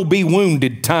leaders will be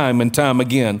wounded time and time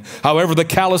again. However, the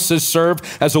calluses serve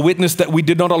as a witness that we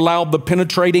did not allow the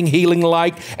penetrating, healing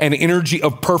light and energy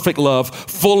of perfect love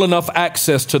full enough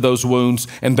access to those wounds,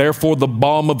 and therefore the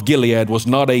balm of Gilead was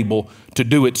not able to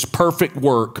do its perfect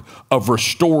work of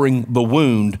restoring the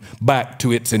wound back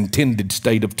to its intended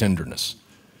state of tenderness.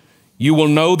 You will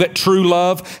know that true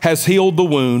love has healed the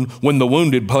wound when the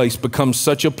wounded place becomes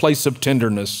such a place of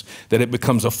tenderness that it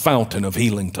becomes a fountain of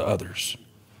healing to others.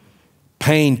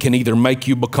 Pain can either make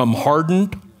you become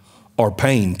hardened or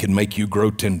pain can make you grow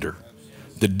tender.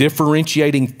 The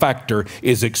differentiating factor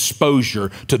is exposure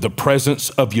to the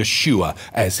presence of Yeshua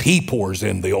as he pours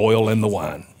in the oil and the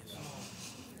wine.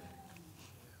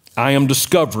 I am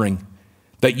discovering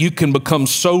that you can become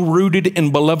so rooted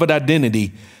in beloved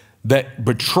identity that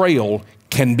betrayal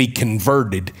can be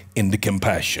converted into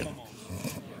compassion.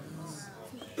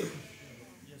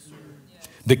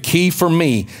 The key for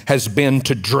me has been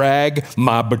to drag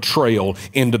my betrayal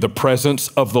into the presence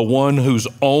of the one whose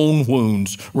own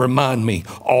wounds remind me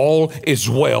all is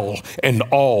well and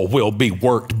all will be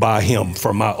worked by him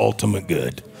for my ultimate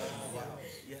good.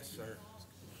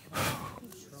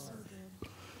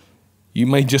 You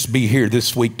may just be here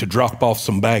this week to drop off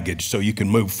some baggage so you can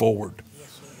move forward.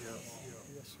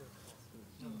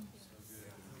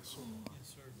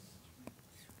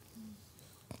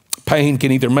 Pain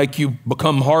can either make you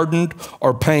become hardened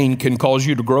or pain can cause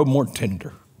you to grow more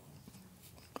tender.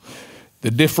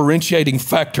 The differentiating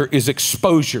factor is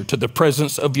exposure to the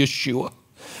presence of Yeshua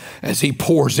as he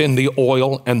pours in the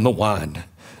oil and the wine.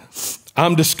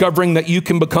 I'm discovering that you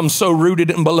can become so rooted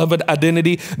in beloved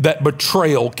identity that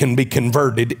betrayal can be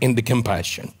converted into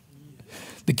compassion.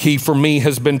 The key for me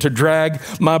has been to drag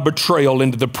my betrayal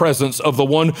into the presence of the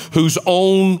one whose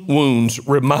own wounds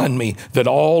remind me that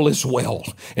all is well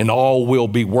and all will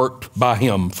be worked by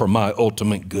him for my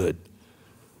ultimate good.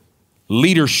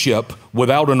 Leadership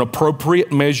without an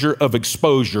appropriate measure of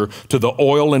exposure to the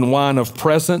oil and wine of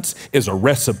presence is a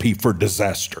recipe for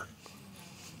disaster.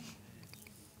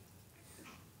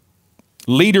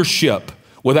 Leadership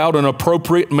without an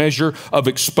appropriate measure of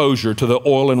exposure to the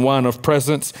oil and wine of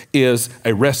presence is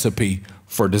a recipe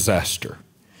for disaster.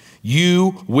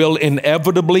 You will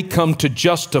inevitably come to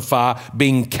justify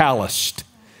being calloused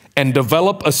and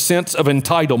develop a sense of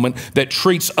entitlement that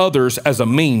treats others as a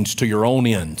means to your own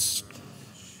ends.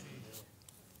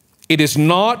 It is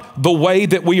not the way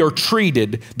that we are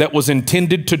treated that was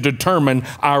intended to determine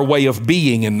our way of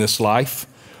being in this life,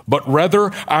 but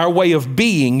rather our way of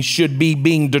being should be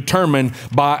being determined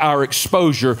by our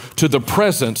exposure to the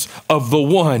presence of the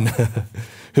one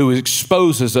who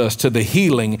exposes us to the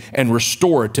healing and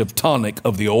restorative tonic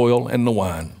of the oil and the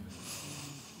wine.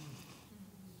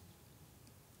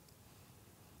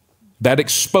 That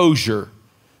exposure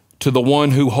to the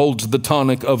one who holds the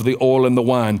tonic of the oil and the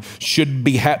wine should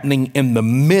be happening in the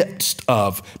midst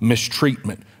of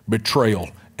mistreatment,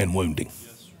 betrayal, and wounding.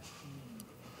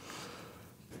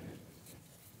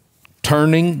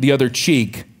 Turning the other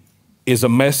cheek is a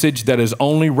message that is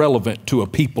only relevant to a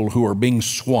people who are being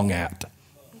swung at.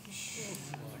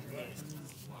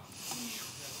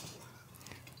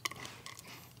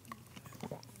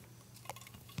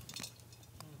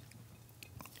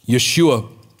 Yeshua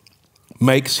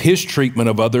makes his treatment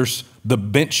of others the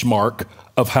benchmark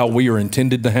of how we are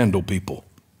intended to handle people.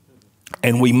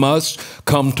 And we must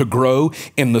come to grow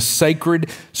in the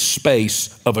sacred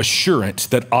space of assurance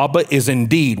that Abba is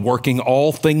indeed working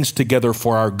all things together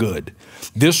for our good.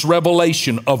 This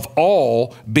revelation of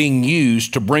all being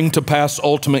used to bring to pass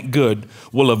ultimate good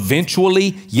will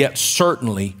eventually, yet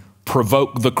certainly,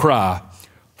 provoke the cry,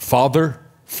 Father,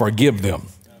 forgive them,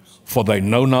 for they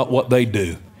know not what they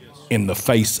do, in the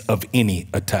face of any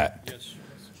attack.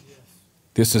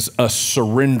 This is us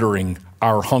surrendering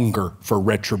our hunger for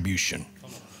retribution.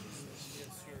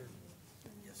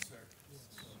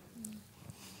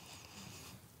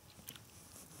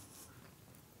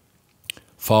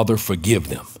 Father, forgive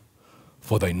them,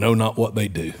 for they know not what they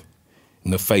do,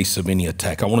 in the face of any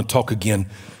attack. I want to talk again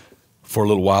for a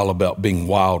little while about being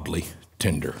wildly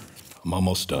tender. I'm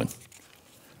almost done.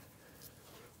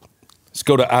 Let's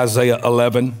go to Isaiah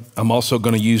 11. I'm also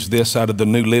going to use this out of the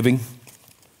New Living.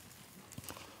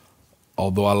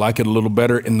 Although I like it a little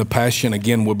better in the Passion.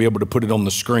 Again, we'll be able to put it on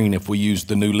the screen if we use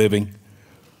the New Living.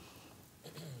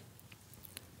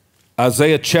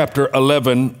 Isaiah chapter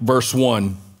 11, verse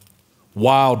 1.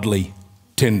 Wildly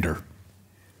tender.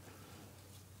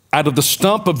 Out of the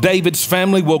stump of David's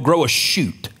family will grow a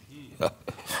shoot.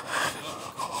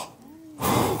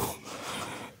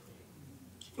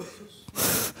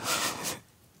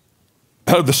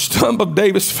 Out of the stump of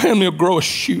David's family will grow a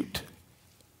shoot,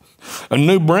 a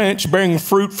new branch bearing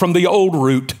fruit from the old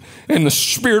root, and the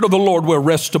Spirit of the Lord will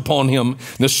rest upon him,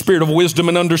 the Spirit of wisdom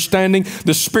and understanding,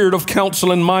 the Spirit of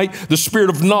counsel and might, the Spirit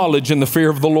of knowledge and the fear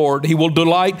of the Lord. He will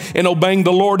delight in obeying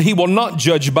the Lord. He will not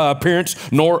judge by appearance,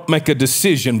 nor make a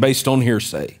decision based on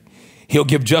hearsay. He'll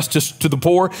give justice to the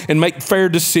poor and make fair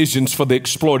decisions for the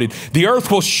exploited. The earth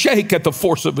will shake at the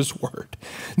force of his word.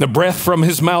 The breath from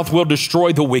his mouth will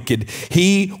destroy the wicked.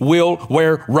 He will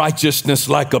wear righteousness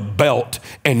like a belt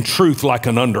and truth like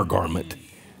an undergarment.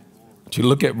 But you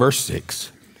look at verse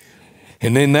 6.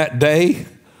 And in that day,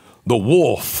 the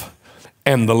wolf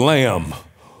and the lamb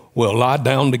will lie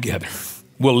down together,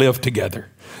 will live together.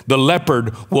 The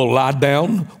leopard will lie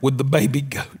down with the baby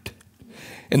goat.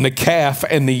 And the calf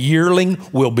and the yearling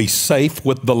will be safe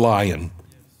with the lion.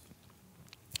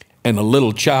 And a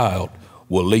little child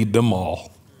will lead them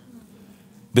all.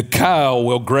 The cow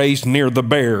will graze near the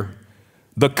bear.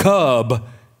 The cub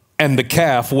and the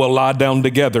calf will lie down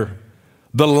together.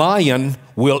 The lion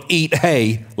will eat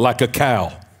hay like a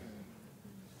cow.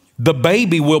 The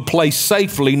baby will play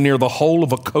safely near the hole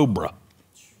of a cobra.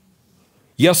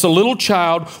 Yes, a little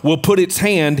child will put its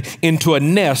hand into a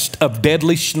nest of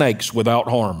deadly snakes without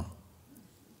harm.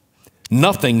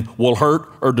 Nothing will hurt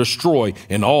or destroy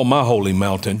in all my holy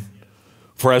mountain.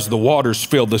 For as the waters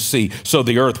fill the sea, so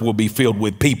the earth will be filled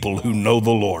with people who know the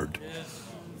Lord.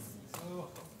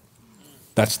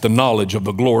 That's the knowledge of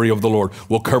the glory of the Lord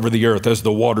will cover the earth as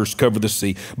the waters cover the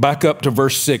sea. Back up to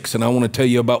verse 6, and I want to tell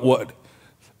you about what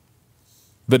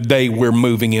the day we're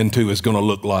moving into is going to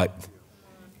look like.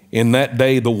 In that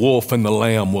day, the wolf and the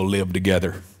lamb will live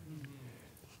together.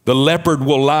 The leopard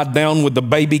will lie down with the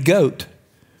baby goat.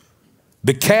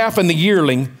 The calf and the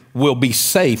yearling will be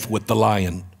safe with the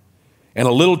lion, and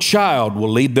a little child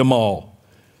will lead them all.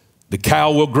 The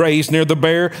cow will graze near the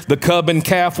bear. The cub and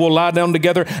calf will lie down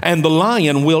together, and the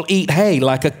lion will eat hay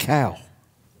like a cow.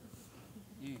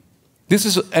 This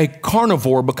is a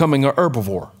carnivore becoming an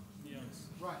herbivore.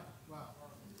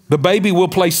 The baby will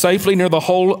play safely near the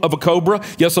hole of a cobra.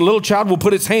 Yes, a little child will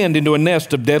put its hand into a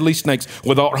nest of deadly snakes.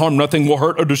 Without harm, nothing will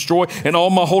hurt or destroy in all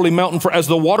my holy mountain. For as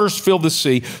the waters fill the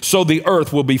sea, so the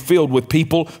earth will be filled with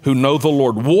people who know the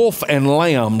Lord. Wolf and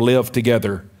lamb live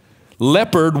together.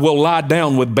 Leopard will lie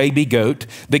down with baby goat.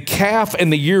 The calf and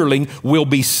the yearling will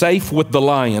be safe with the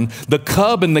lion. The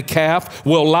cub and the calf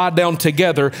will lie down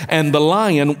together, and the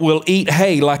lion will eat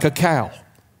hay like a cow.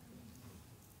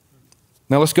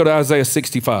 Now let's go to Isaiah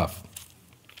 65.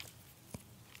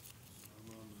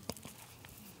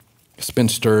 It's been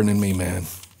stirring in me, man.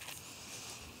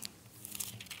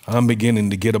 I'm beginning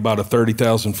to get about a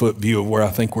 30,000 foot view of where I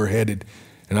think we're headed,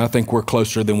 and I think we're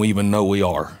closer than we even know we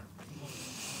are.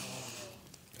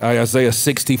 Isaiah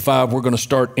 65, we're going to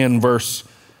start in verse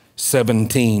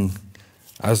 17.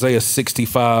 Isaiah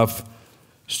 65,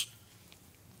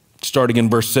 starting in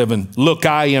verse 7. Look,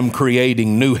 I am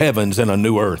creating new heavens and a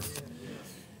new earth.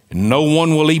 And no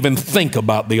one will even think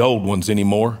about the old ones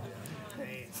anymore.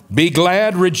 Be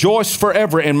glad, rejoice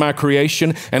forever in my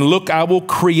creation. And look, I will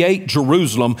create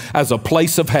Jerusalem as a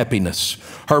place of happiness.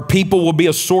 Her people will be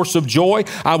a source of joy.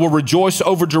 I will rejoice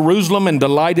over Jerusalem and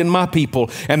delight in my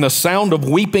people. And the sound of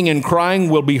weeping and crying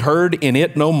will be heard in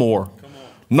it no more.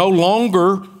 No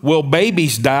longer will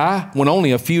babies die when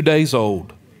only a few days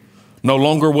old. No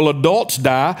longer will adults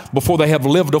die before they have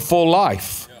lived a full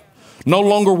life. No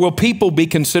longer will people be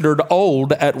considered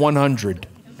old at 100.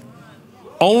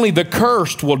 Only the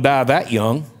cursed will die that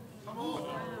young,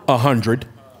 100.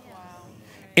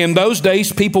 In those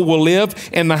days, people will live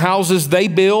in the houses they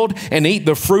build and eat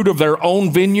the fruit of their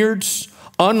own vineyards.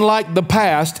 Unlike the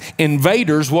past,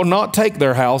 invaders will not take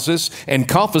their houses and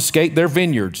confiscate their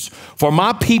vineyards. For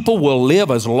my people will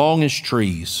live as long as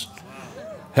trees.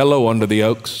 Hello, under the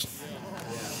oaks.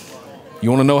 You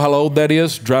want to know how old that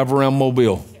is? Drive around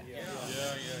Mobile.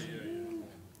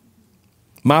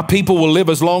 My people will live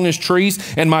as long as trees,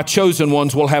 and my chosen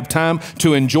ones will have time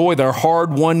to enjoy their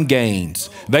hard-won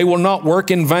gains. They will not work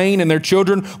in vain, and their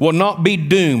children will not be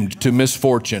doomed to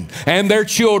misfortune. And their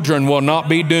children will not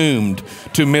be doomed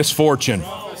to misfortune.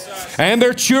 And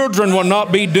their children will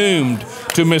not be doomed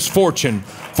to misfortune.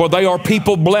 For they are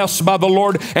people blessed by the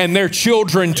Lord, and their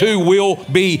children too will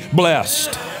be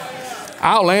blessed.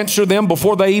 I'll answer them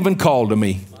before they even call to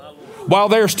me. While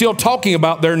they're still talking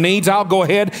about their needs, I'll go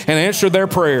ahead and answer their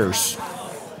prayers.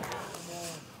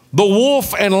 The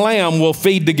wolf and lamb will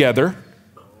feed together.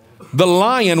 The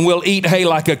lion will eat hay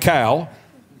like a cow,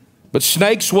 but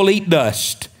snakes will eat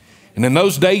dust. And in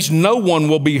those days, no one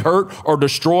will be hurt or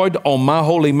destroyed on my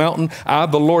holy mountain. I,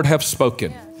 the Lord, have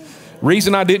spoken.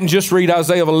 Reason I didn't just read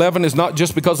Isaiah 11 is not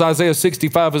just because Isaiah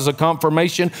 65 is a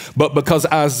confirmation, but because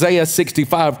Isaiah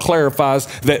 65 clarifies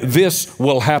that this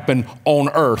will happen on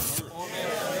earth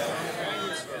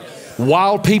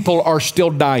while people are still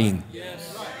dying,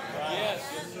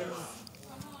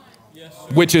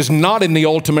 which is not in the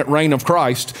ultimate reign of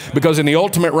Christ, because in the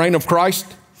ultimate reign of Christ,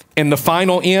 in the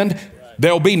final end,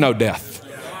 there'll be no death.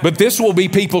 But this will be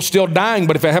people still dying,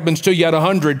 but if it happens to you at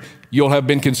 100, you'll have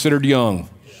been considered young.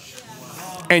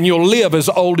 And you'll live as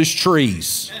old as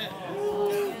trees.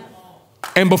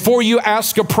 And before you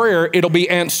ask a prayer, it'll be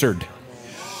answered.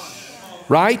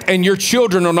 Right? And your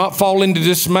children will not fall into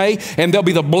dismay, and they'll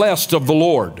be the blessed of the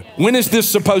Lord. When is this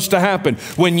supposed to happen?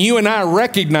 When you and I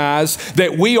recognize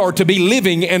that we are to be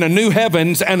living in a new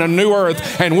heavens and a new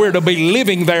earth, and we're to be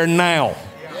living there now.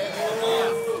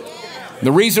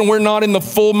 The reason we're not in the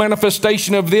full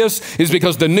manifestation of this is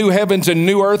because the new heavens and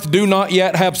new earth do not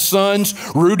yet have sons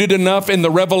rooted enough in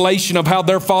the revelation of how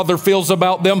their Father feels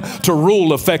about them to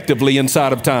rule effectively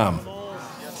inside of time.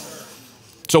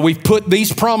 So we've put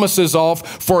these promises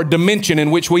off for a dimension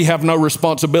in which we have no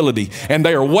responsibility, and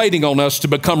they are waiting on us to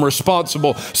become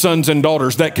responsible sons and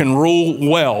daughters that can rule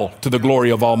well to the glory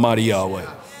of Almighty Yahweh.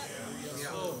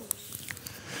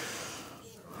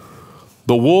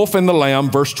 The wolf and the lamb,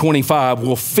 verse 25,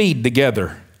 will feed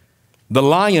together. The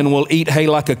lion will eat hay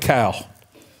like a cow.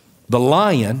 The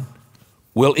lion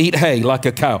will eat hay like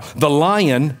a cow. The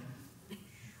lion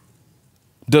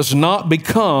does not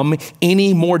become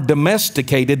any more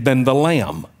domesticated than the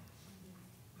lamb.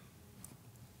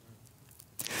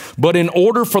 But in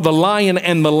order for the lion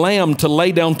and the lamb to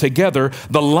lay down together,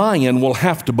 the lion will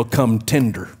have to become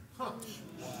tender.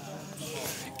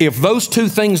 if those two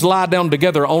things lie down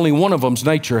together, only one of them's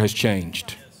nature has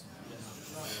changed.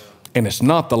 And it's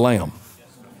not the lamb.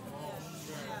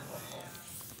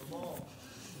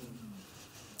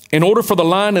 In order for the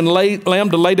lion and lamb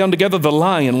to lay down together, the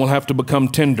lion will have to become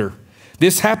tender.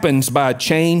 This happens by a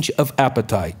change of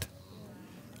appetite.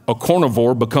 A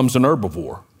carnivore becomes an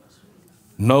herbivore,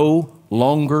 no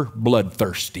longer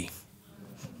bloodthirsty.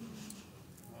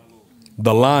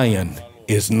 The lion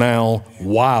is now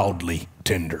wildly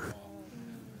tender.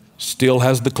 Still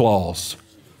has the claws,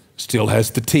 still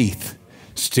has the teeth,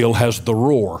 still has the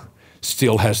roar,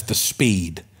 still has the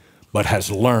speed, but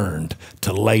has learned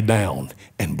to lay down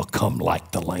and become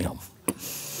like the lamb.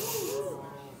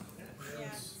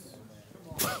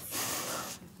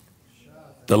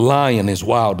 The lion is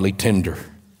wildly tender.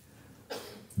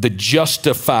 The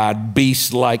justified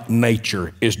beast-like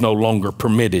nature is no longer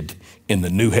permitted in the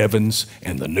new heavens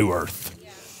and the new earth.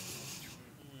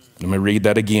 Let me read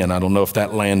that again. I don't know if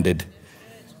that landed.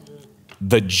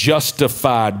 The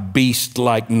justified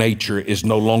beast-like nature is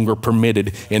no longer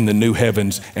permitted in the new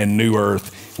heavens and new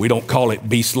earth. We don't call it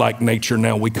beast-like nature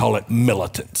now. We call it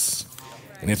militance.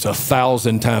 And it's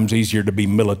 1,000 times easier to be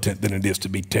militant than it is to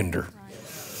be tender.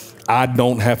 I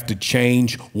don't have to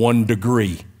change 1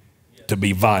 degree to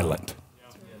be violent,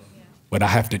 but I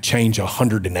have to change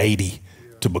 180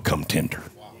 to become tender.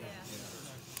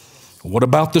 What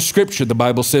about the scripture? The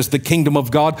Bible says the kingdom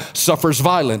of God suffers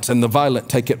violence and the violent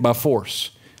take it by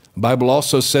force. The Bible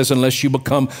also says unless you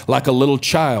become like a little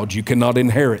child, you cannot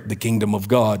inherit the kingdom of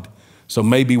God. So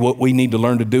maybe what we need to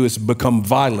learn to do is become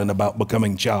violent about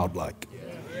becoming childlike.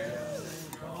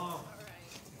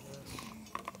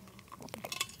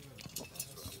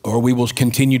 Or we will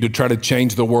continue to try to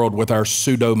change the world with our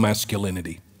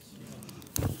pseudo-masculinity.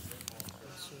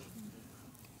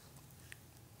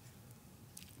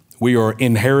 We are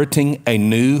inheriting a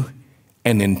new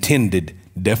and intended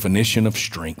definition of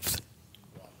strength.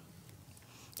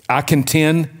 I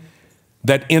contend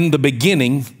that in the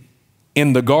beginning,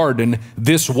 in the garden,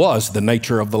 this was the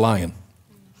nature of the lion.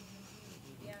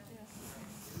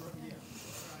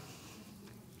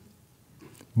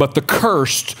 But the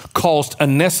curse caused a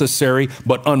necessary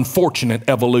but unfortunate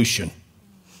evolution.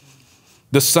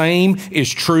 The same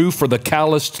is true for the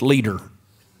calloused leader.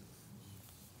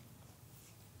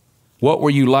 What were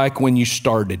you like when you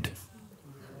started?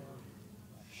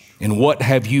 And what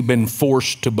have you been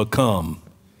forced to become?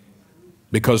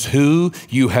 Because who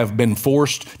you have been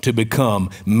forced to become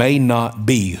may not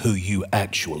be who you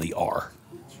actually are.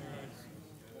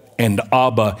 And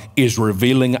Abba is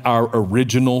revealing our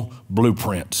original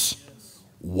blueprints,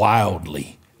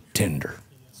 wildly tender.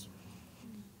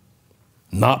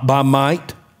 Not by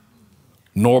might,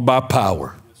 nor by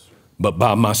power, but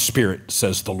by my spirit,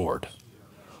 says the Lord.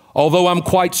 Although I'm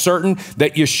quite certain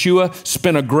that Yeshua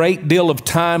spent a great deal of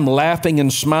time laughing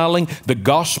and smiling, the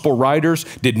gospel writers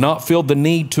did not feel the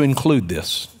need to include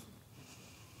this.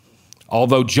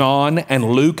 Although John and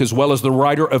Luke, as well as the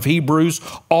writer of Hebrews,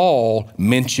 all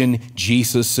mention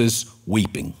Jesus's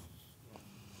weeping.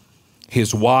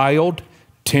 His wild,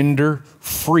 tender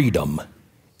freedom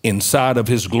inside of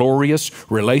his glorious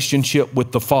relationship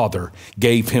with the Father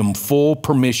gave him full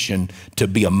permission to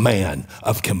be a man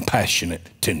of compassionate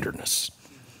tenderness.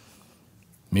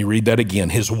 Let me read that again.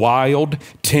 His wild,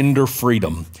 tender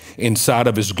freedom inside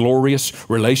of his glorious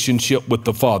relationship with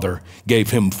the Father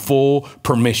gave him full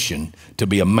permission to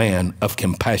be a man of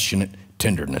compassionate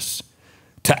tenderness.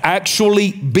 To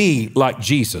actually be like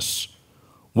Jesus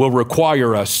will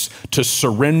require us to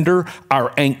surrender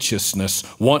our anxiousness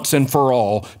once and for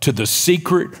all to the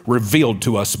secret revealed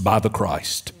to us by the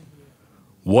Christ.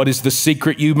 What is the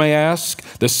secret, you may ask?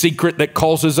 The secret that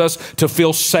causes us to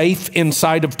feel safe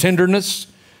inside of tenderness?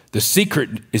 The secret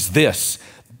is this,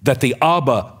 that the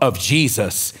Abba of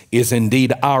Jesus is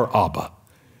indeed our Abba,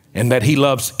 and that he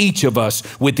loves each of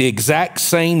us with the exact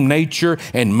same nature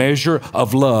and measure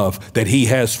of love that he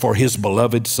has for his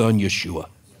beloved son, Yeshua.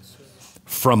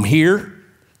 From here,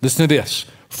 listen to this,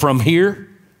 from here,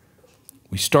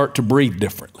 we start to breathe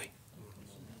differently.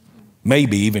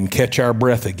 Maybe even catch our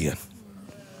breath again.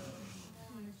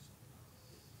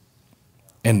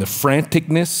 And the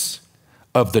franticness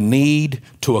of the need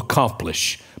to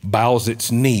accomplish bows its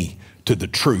knee to the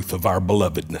truth of our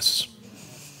belovedness.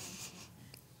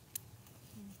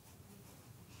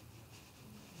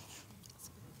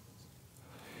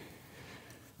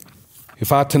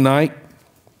 If I tonight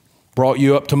brought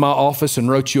you up to my office and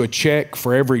wrote you a check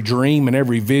for every dream and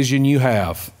every vision you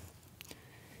have,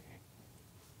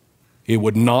 it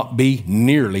would not be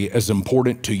nearly as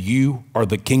important to you or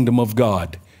the kingdom of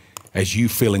God as you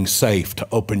feeling safe to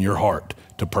open your heart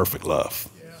to perfect love.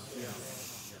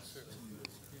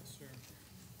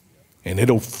 And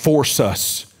it'll force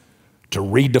us to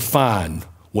redefine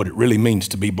what it really means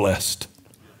to be blessed.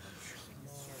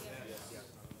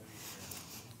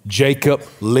 Jacob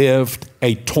lived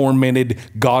a tormented,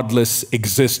 godless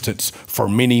existence for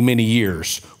many, many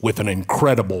years with an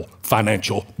incredible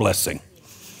financial blessing.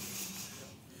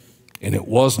 And it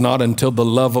was not until the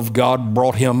love of God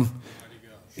brought him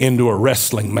into a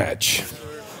wrestling match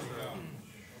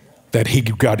that he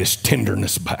got his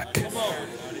tenderness back.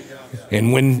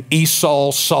 And when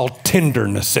Esau saw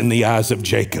tenderness in the eyes of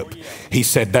Jacob, he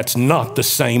said, that's not the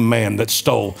same man that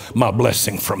stole my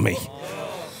blessing from me.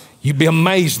 You'd be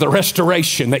amazed the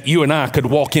restoration that you and I could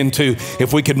walk into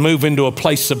if we could move into a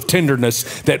place of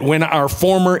tenderness, that when our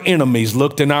former enemies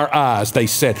looked in our eyes, they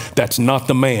said, that's not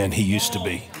the man he used to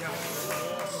be.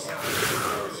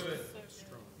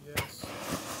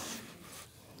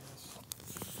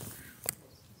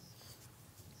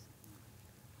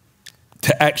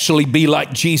 To actually be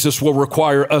like Jesus will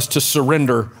require us to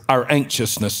surrender our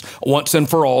anxiousness once and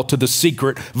for all to the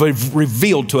secret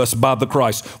revealed to us by the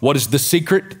Christ. What is the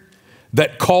secret?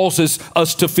 That causes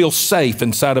us to feel safe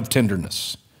inside of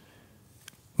tenderness.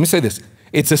 Let me say this.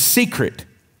 It's a secret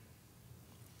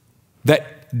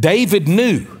that David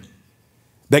knew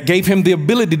that gave him the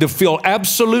ability to feel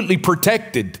absolutely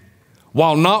protected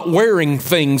while not wearing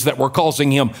things that were causing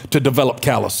him to develop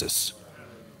calluses.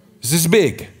 This is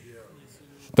big.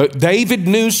 David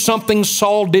knew something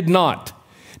Saul did not.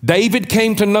 David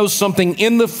came to know something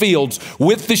in the fields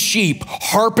with the sheep,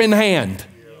 harp in hand.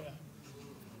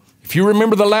 If you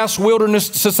remember the last wilderness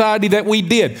society that we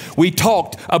did, we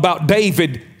talked about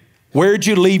David. Where'd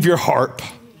you leave your harp?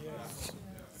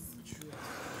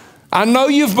 I know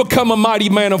you've become a mighty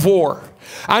man of war.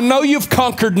 I know you've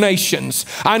conquered nations.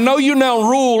 I know you now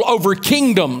rule over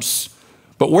kingdoms.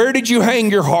 But where did you hang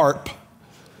your harp?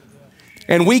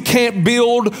 And we can't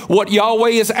build what Yahweh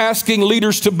is asking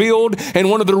leaders to build. And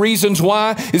one of the reasons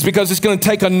why is because it's going to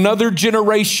take another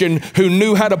generation who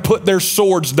knew how to put their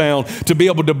swords down to be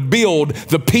able to build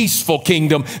the peaceful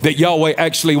kingdom that Yahweh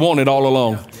actually wanted all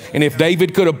along. And if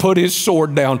David could have put his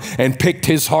sword down and picked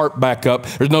his harp back up,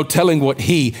 there's no telling what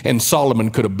he and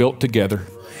Solomon could have built together.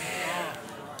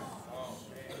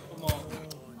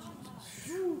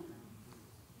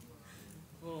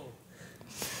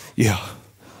 Yeah.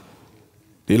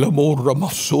 You don't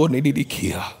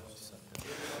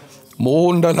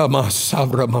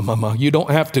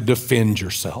have to defend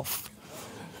yourself.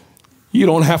 You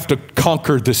don't have to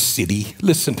conquer the city.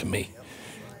 Listen to me.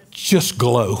 Just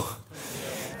glow.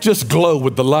 Just glow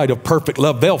with the light of perfect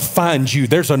love. They'll find you.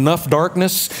 There's enough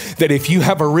darkness that if you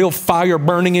have a real fire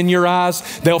burning in your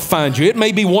eyes, they'll find you. It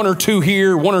may be one or two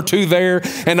here, one or two there,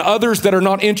 and others that are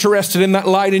not interested in that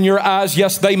light in your eyes,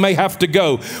 yes, they may have to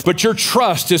go. But your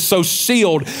trust is so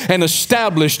sealed and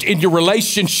established in your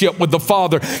relationship with the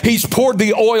Father. He's poured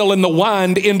the oil and the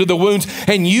wine into the wounds,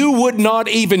 and you would not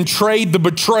even trade the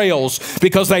betrayals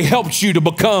because they helped you to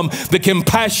become the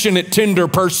compassionate, tender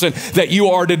person that you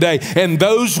are today. And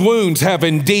those wounds have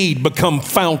indeed become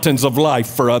fountains of life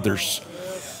for others.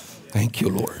 Thank you,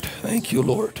 Lord. Thank you,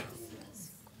 Lord.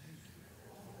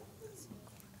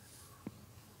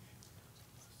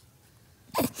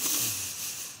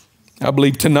 I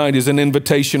believe tonight is an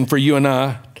invitation for you and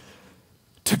I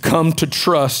to come to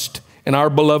trust in our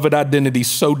beloved identity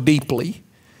so deeply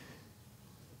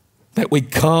that we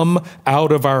come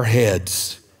out of our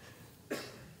heads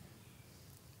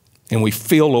and we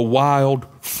feel a wild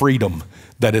freedom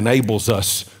that enables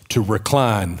us to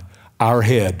recline our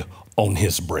head on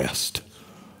his breast.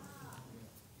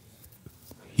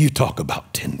 You talk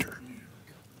about tender.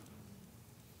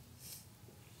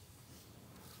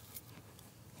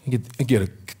 Get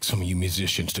some of you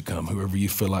musicians to come, whoever you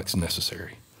feel like is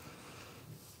necessary.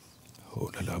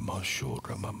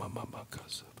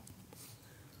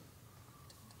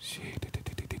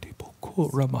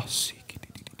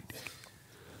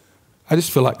 I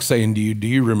just feel like saying to you, do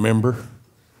you remember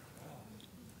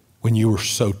when you were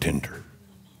so tender?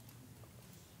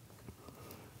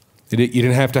 You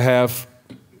didn't have to have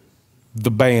the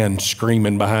band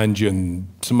screaming behind you and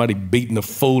somebody beating the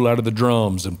fool out of the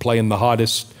drums and playing the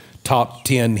hottest top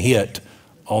 10 hit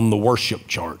on the worship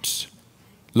charts.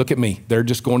 Look at me. They're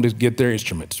just going to get their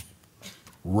instruments.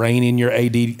 Rein in your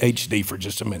ADHD for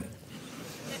just a minute.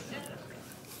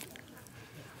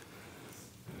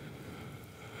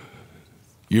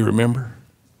 You remember?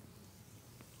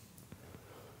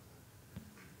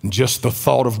 Just the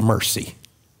thought of mercy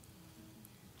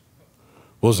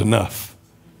was enough.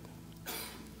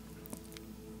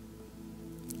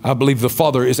 I believe the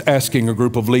Father is asking a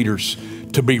group of leaders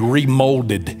to be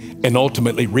remolded and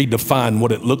ultimately redefine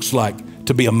what it looks like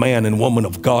to be a man and woman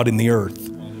of God in the earth,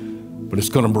 but it's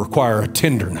going to require a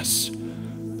tenderness.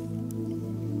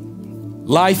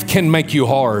 Life can make you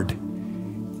hard,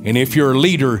 and if you're a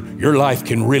leader, your life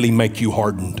can really make you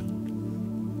hardened.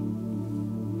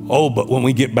 Oh, but when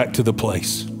we get back to the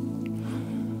place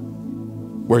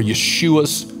where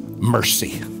Yeshua's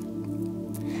mercy,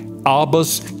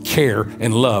 Abba's care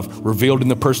and love revealed in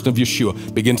the person of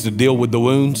Yeshua begins to deal with the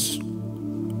wounds,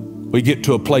 we get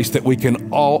to a place that we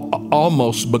can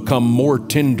almost become more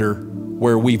tender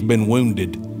where we've been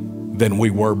wounded than we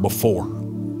were before.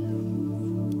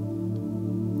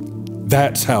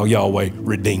 That's how Yahweh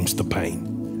redeems the pain.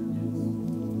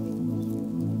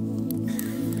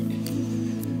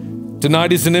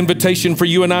 Tonight is an invitation for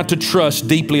you and I to trust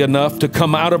deeply enough to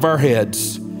come out of our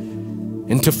heads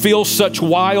and to feel such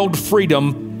wild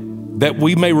freedom that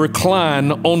we may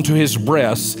recline onto his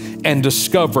breast and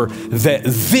discover that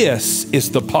this is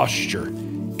the posture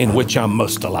in which I'm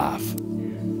most alive.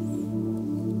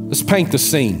 Let's paint the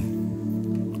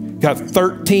scene. Got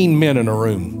 13 men in a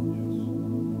room.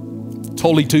 It's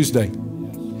Holy Tuesday.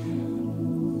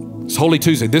 It's Holy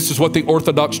Tuesday. This is what the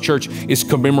Orthodox Church is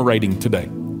commemorating today.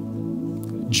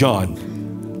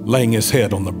 John laying his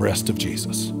head on the breast of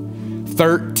Jesus.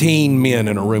 13 men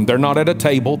in a room. They're not at a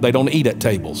table. They don't eat at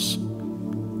tables.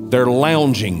 They're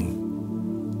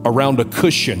lounging around a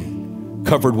cushion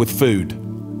covered with food.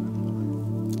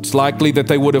 It's likely that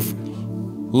they would have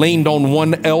leaned on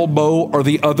one elbow or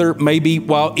the other, maybe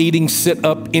while eating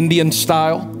sit-up Indian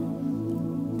style.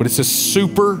 But it's a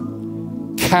super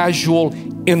casual,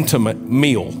 intimate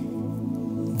meal.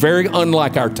 Very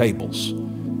unlike our tables.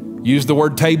 Use the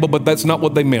word table, but that's not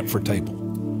what they meant for table.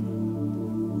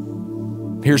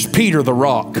 Here's Peter the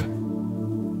rock,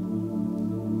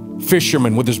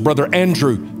 fisherman with his brother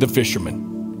Andrew the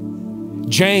fisherman.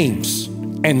 James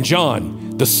and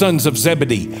John, the sons of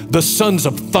Zebedee, the sons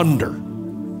of thunder.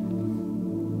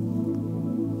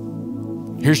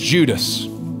 Here's Judas,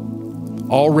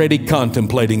 already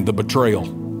contemplating the betrayal.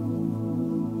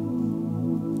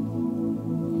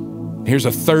 Here's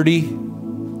a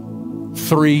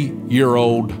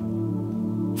 33-year-old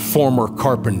former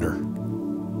carpenter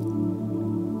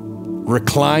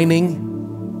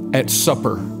reclining at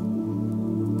supper.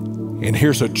 And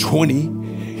here's a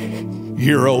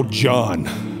 20-year-old John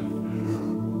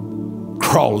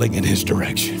crawling in his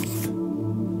direction.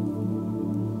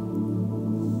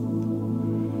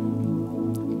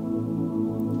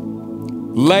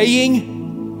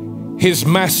 Laying his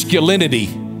masculinity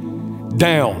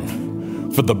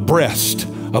down for the breast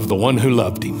of the one who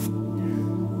loved him.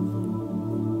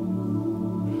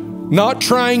 Not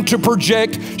trying to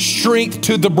project strength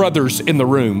to the brothers in the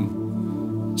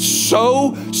room.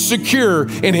 So secure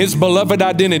in his beloved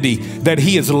identity that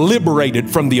he is liberated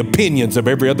from the opinions of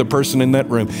every other person in that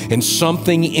room. And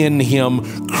something in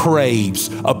him craves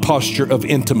a posture of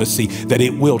intimacy that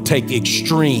it will take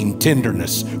extreme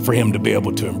tenderness for him to be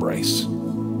able to embrace.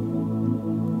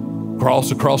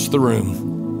 Crawls across the room.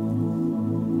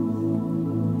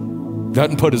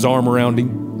 Doesn't put his arm around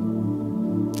him.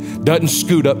 Doesn't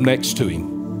scoot up next to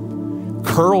him.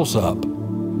 Curls up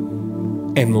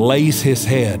and lays his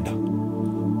head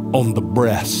on the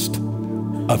breast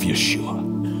of Yeshua.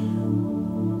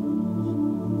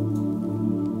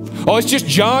 Oh, it's just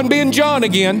John being John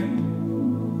again.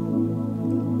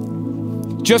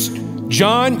 Just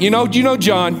John, you know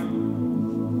John.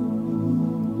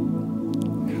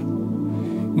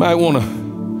 Might want to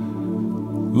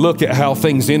look at how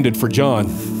things ended for John.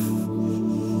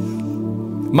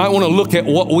 Might want to look at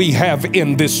what we have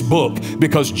in this book,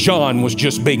 because John was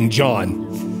just being John.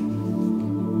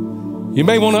 You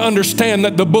may want to understand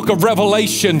that the book of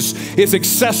Revelations is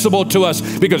accessible to us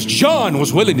because John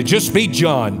was willing to just be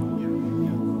John.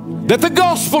 That the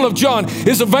Gospel of John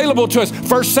is available to us.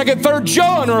 1st, 2nd, 3rd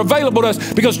John are available to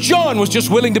us because John was just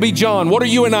willing to be John. What are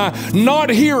you and I not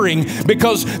hearing?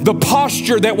 Because the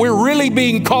posture that we're really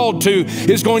being called to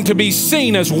is going to be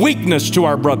seen as weakness to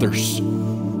our brothers.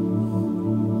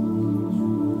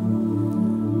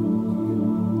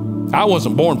 I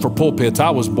wasn't born for pulpits.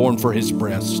 I was born for his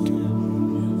breast.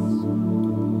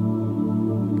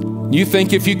 You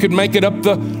think if you could make it up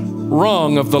the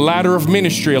rung of the ladder of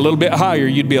ministry a little bit higher,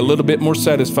 you'd be a little bit more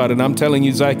satisfied. And I'm telling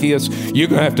you, Zacchaeus, you're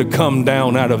going to have to come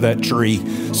down out of that tree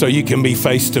so you can be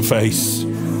face to face.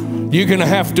 You're going to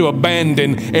have to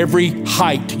abandon every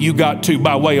height you got to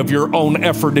by way of your own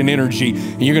effort and energy.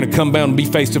 And you're going to come down and be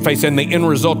face to face. And the end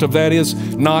result of that is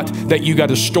not that you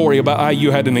got a story about how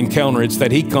you had an encounter. It's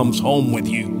that he comes home with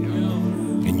you.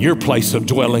 And your place of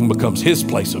dwelling becomes his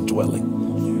place of dwelling.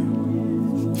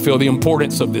 I feel the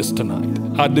importance of this tonight.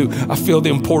 I do. I feel the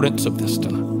importance of this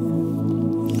tonight.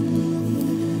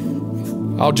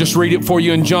 I'll just read it for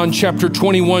you. In John chapter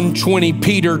 21:20,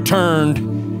 Peter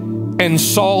turned and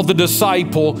saw the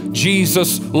disciple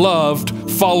Jesus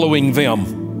loved following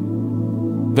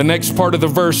them. The next part of the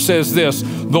verse says this: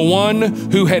 the one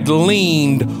who had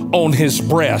leaned on his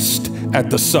breast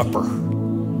at the supper.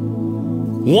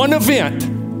 One event,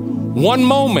 one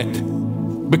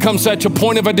moment becomes such a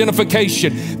point of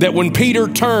identification that when Peter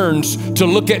turns to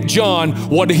look at John,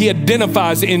 what he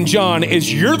identifies in John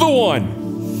is, you're the one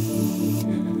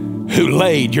who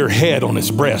laid your head on his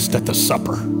breast at the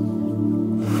supper.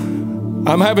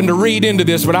 I'm having to read into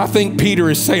this, but I think Peter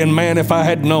is saying, man, if I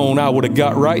had known, I would have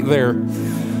got right there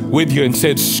with you and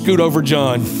said, scoot over,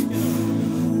 John.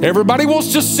 Everybody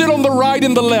wants to sit on the right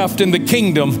and the left in the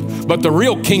kingdom, but the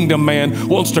real kingdom man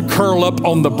wants to curl up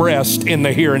on the breast in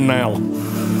the here and now.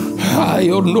 I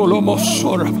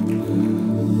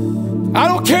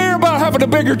don't care about having a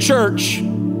bigger church.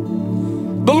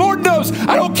 The Lord knows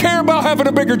I don't care about having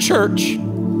a bigger church.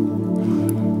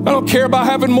 I don't care about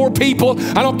having more people.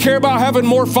 I don't care about having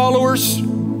more followers.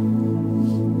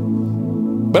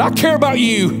 But I care about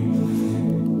you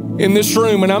in this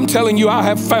room, and I'm telling you, I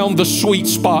have found the sweet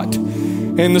spot.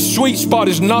 And the sweet spot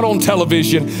is not on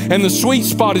television, and the sweet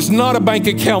spot is not a bank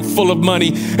account full of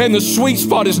money, and the sweet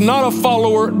spot is not a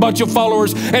bunch of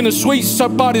followers, and the sweet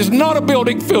spot is not a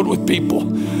building filled with people.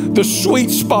 The sweet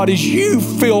spot is you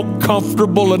feel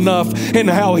comfortable enough in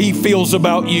how he feels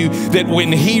about you that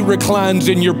when he reclines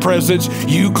in your presence,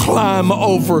 you climb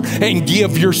over and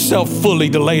give yourself fully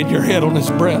to laying your head on his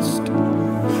breast.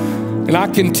 And I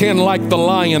contend, like the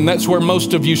lion, that's where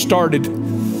most of you started.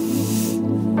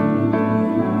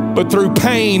 But through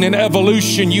pain and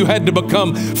evolution, you had to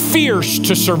become fierce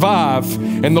to survive.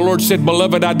 And the Lord said,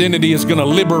 beloved, identity is going to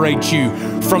liberate you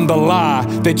from the lie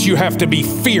that you have to be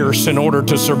fierce in order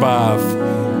to survive.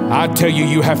 I tell you,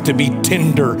 you have to be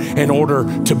tender in order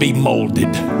to be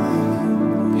molded.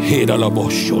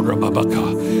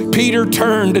 Peter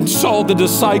turned and saw the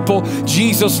disciple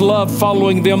Jesus loved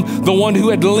following them, the one who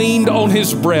had leaned on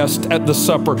his breast at the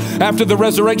supper. After the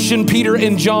resurrection, Peter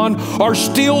and John are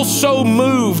still so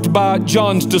moved by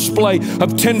John's display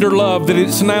of tender love that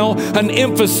it's now an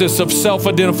emphasis of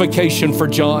self-identification for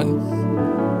John.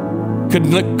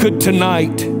 Could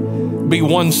tonight be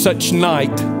one such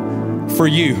night for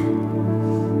you?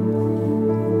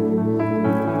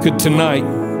 Could tonight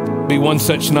be one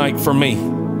such night for me?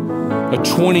 A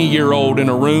 20-year-old in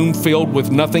a room filled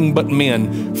with nothing but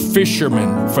men,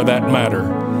 fishermen for that matter,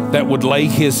 that would lay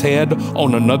his head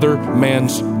on another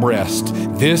man's breast.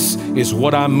 This is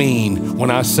what I mean when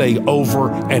I say over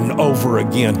and over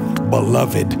again,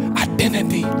 beloved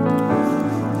identity.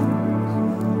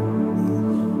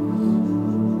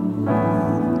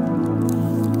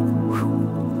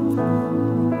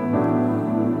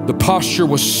 The posture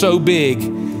was so big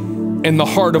in the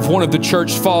heart of one of the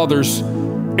church fathers,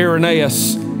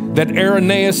 Irenaeus, that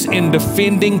Irenaeus, in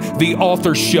defending the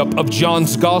authorship of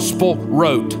John's gospel,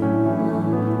 wrote,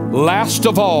 last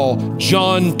of all,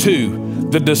 John too,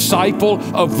 the disciple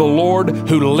of the Lord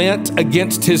who leant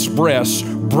against his breast,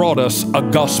 brought us a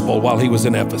gospel while he was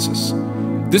in Ephesus.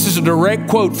 This is a direct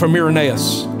quote from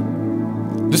Irenaeus.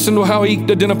 Listen to how he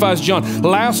identifies John.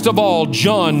 Last of all,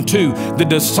 John too, the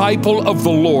disciple of the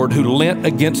Lord who leant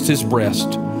against his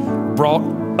breast, brought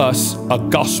us a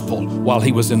gospel while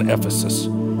he was in Ephesus.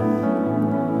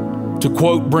 To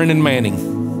quote Brennan Manning,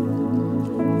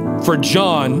 for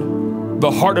John,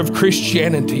 the heart of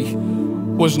Christianity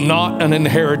was not an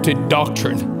inherited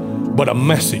doctrine, but a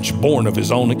message born of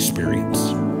his own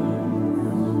experience.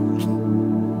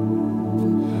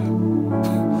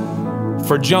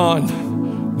 For John,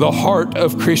 the heart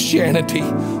of Christianity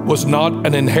was not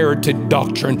an inherited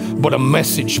doctrine, but a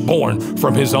message born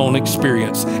from his own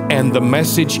experience. And the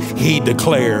message he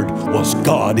declared was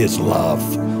God is love.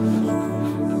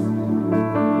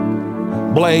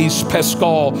 Blaise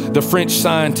Pascal, the French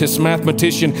scientist,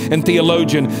 mathematician, and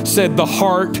theologian, said the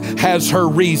heart has her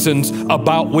reasons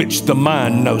about which the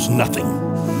mind knows nothing.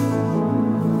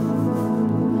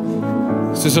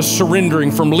 This is a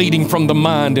surrendering from leading from the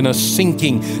mind and a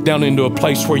sinking down into a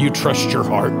place where you trust your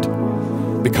heart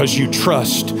because you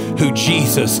trust who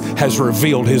Jesus has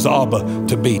revealed his Abba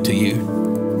to be to you.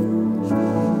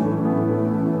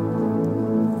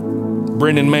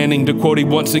 Brennan Manning, to quote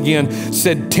him once again,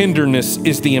 said, tenderness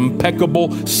is the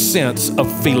impeccable sense of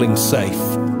feeling safe.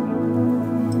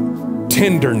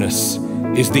 Tenderness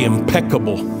is the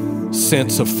impeccable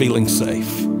sense of feeling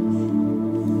safe.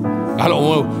 I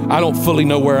don't fully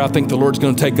know where I think the Lord's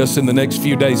going to take us in the next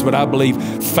few days, but I believe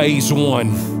phase one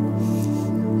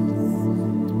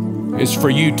is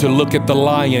for you to look at the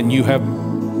lion you have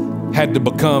had to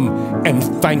become and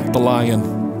thank the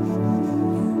lion.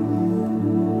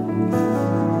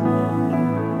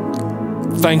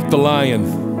 Thank the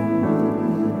lion.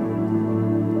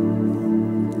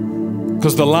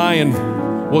 Because the lion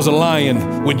was a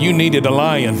lion when you needed a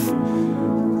lion.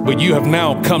 But you have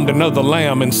now come to know the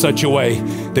lamb in such a way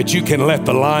that you can let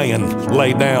the lion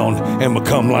lay down and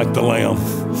become like the lamb.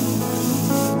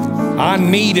 I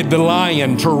needed the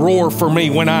lion to roar for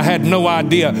me when I had no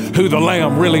idea who the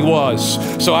lamb really was.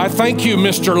 So I thank you,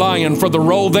 Mr. Lion, for the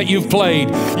role that you've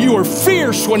played. You were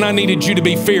fierce when I needed you to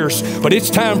be fierce, but it's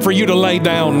time for you to lay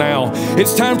down now.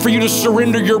 It's time for you to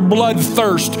surrender your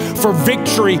bloodthirst for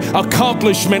victory,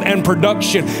 accomplishment, and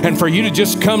production, and for you to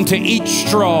just come to eat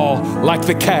straw like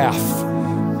the calf.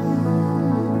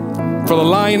 For the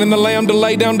lion and the lamb to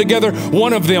lay down together,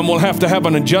 one of them will have to have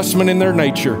an adjustment in their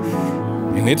nature.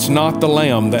 And it's not the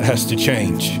lamb that has to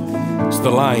change. It's the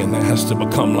lion that has to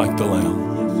become like the lamb.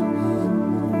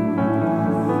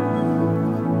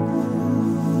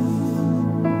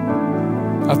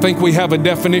 I think we have a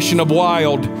definition of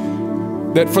wild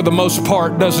that for the most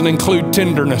part doesn't include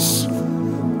tenderness.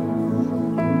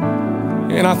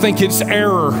 And I think it's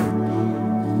error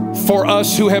for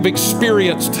us who have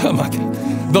experienced, oh my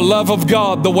God, the love of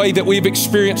God the way that we've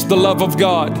experienced the love of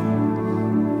God.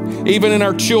 Even in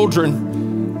our children,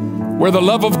 where the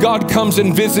love of God comes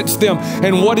and visits them.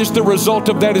 And what is the result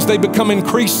of that is they become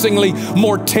increasingly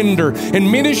more tender.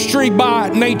 And ministry by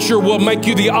nature will make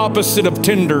you the opposite of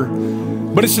tender.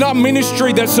 But it's not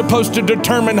ministry that's supposed to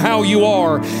determine how you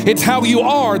are. It's how you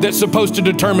are that's supposed to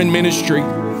determine ministry.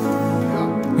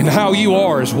 And how you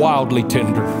are is wildly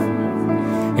tender.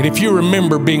 And if you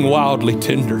remember being wildly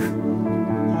tender,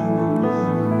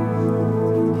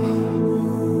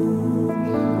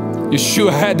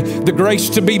 Yeshua had the grace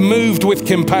to be moved with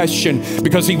compassion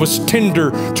because he was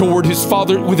tender toward his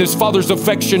Father, with his Father's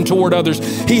affection toward others.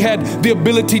 He had the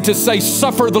ability to say,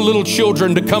 "Suffer the little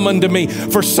children to come unto me,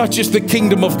 for such is the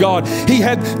kingdom of God." He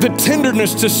had the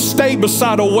tenderness to stay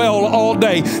beside a well all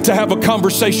day to have a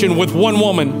conversation with one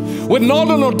woman, with not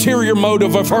an ulterior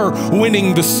motive of her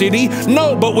winning the city,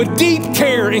 no, but with deep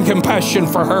care and compassion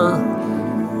for her.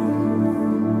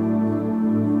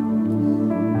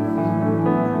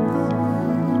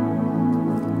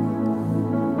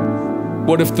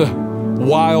 What if the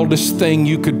wildest thing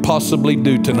you could possibly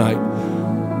do tonight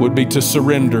would be to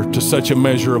surrender to such a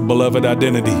measure of beloved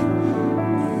identity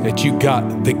that you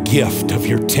got the gift of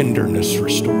your tenderness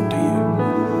restored to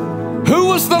you? Who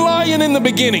was the lion in the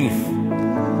beginning?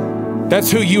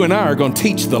 That's who you and I are going to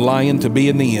teach the lion to be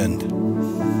in the end.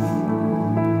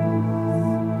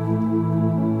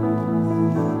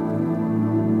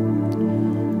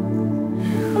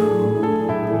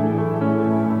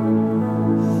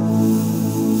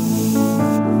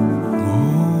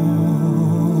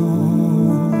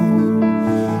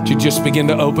 Just begin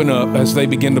to open up as they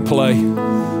begin to play.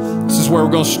 This is where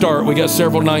we're going to start. We got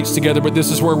several nights together, but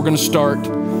this is where we're going to start.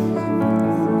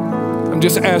 I'm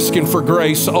just asking for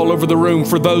grace all over the room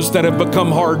for those that have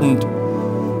become hardened,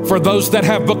 for those that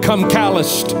have become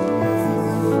calloused,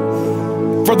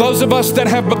 for those of us that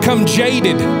have become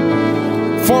jaded,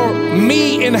 for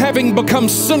me in having become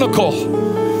cynical,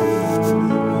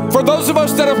 for those of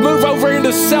us that have moved over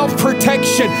into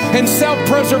self-protection and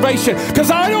self-preservation, because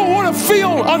I don't want to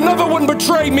feel another one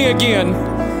betray me again.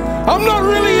 I'm not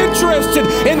really interested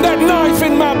in that knife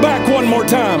in my back one more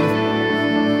time.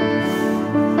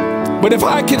 But if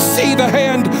I could see the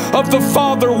hand of the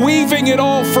Father weaving it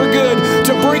all for good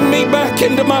to bring me back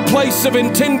into my place of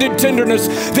intended tenderness,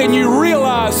 then you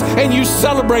realize and you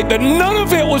celebrate that none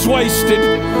of it was wasted.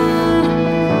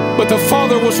 But the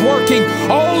Father was working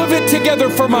all of it together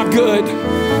for my good,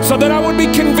 so that I would be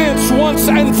convinced once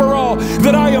and for all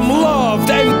that I am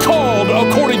loved and called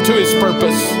according to his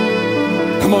purpose.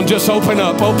 Come on, just open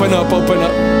up, open up, open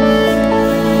up.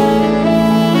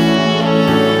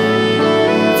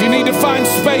 If you need to find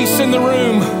space in the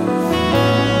room,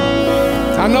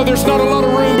 I know there's not a lot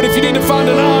of room, but if you need to find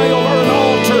an aisle or an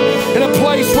altar and a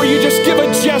place where you just give a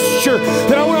gesture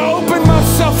that I want to open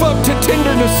myself up to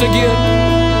tenderness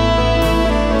again.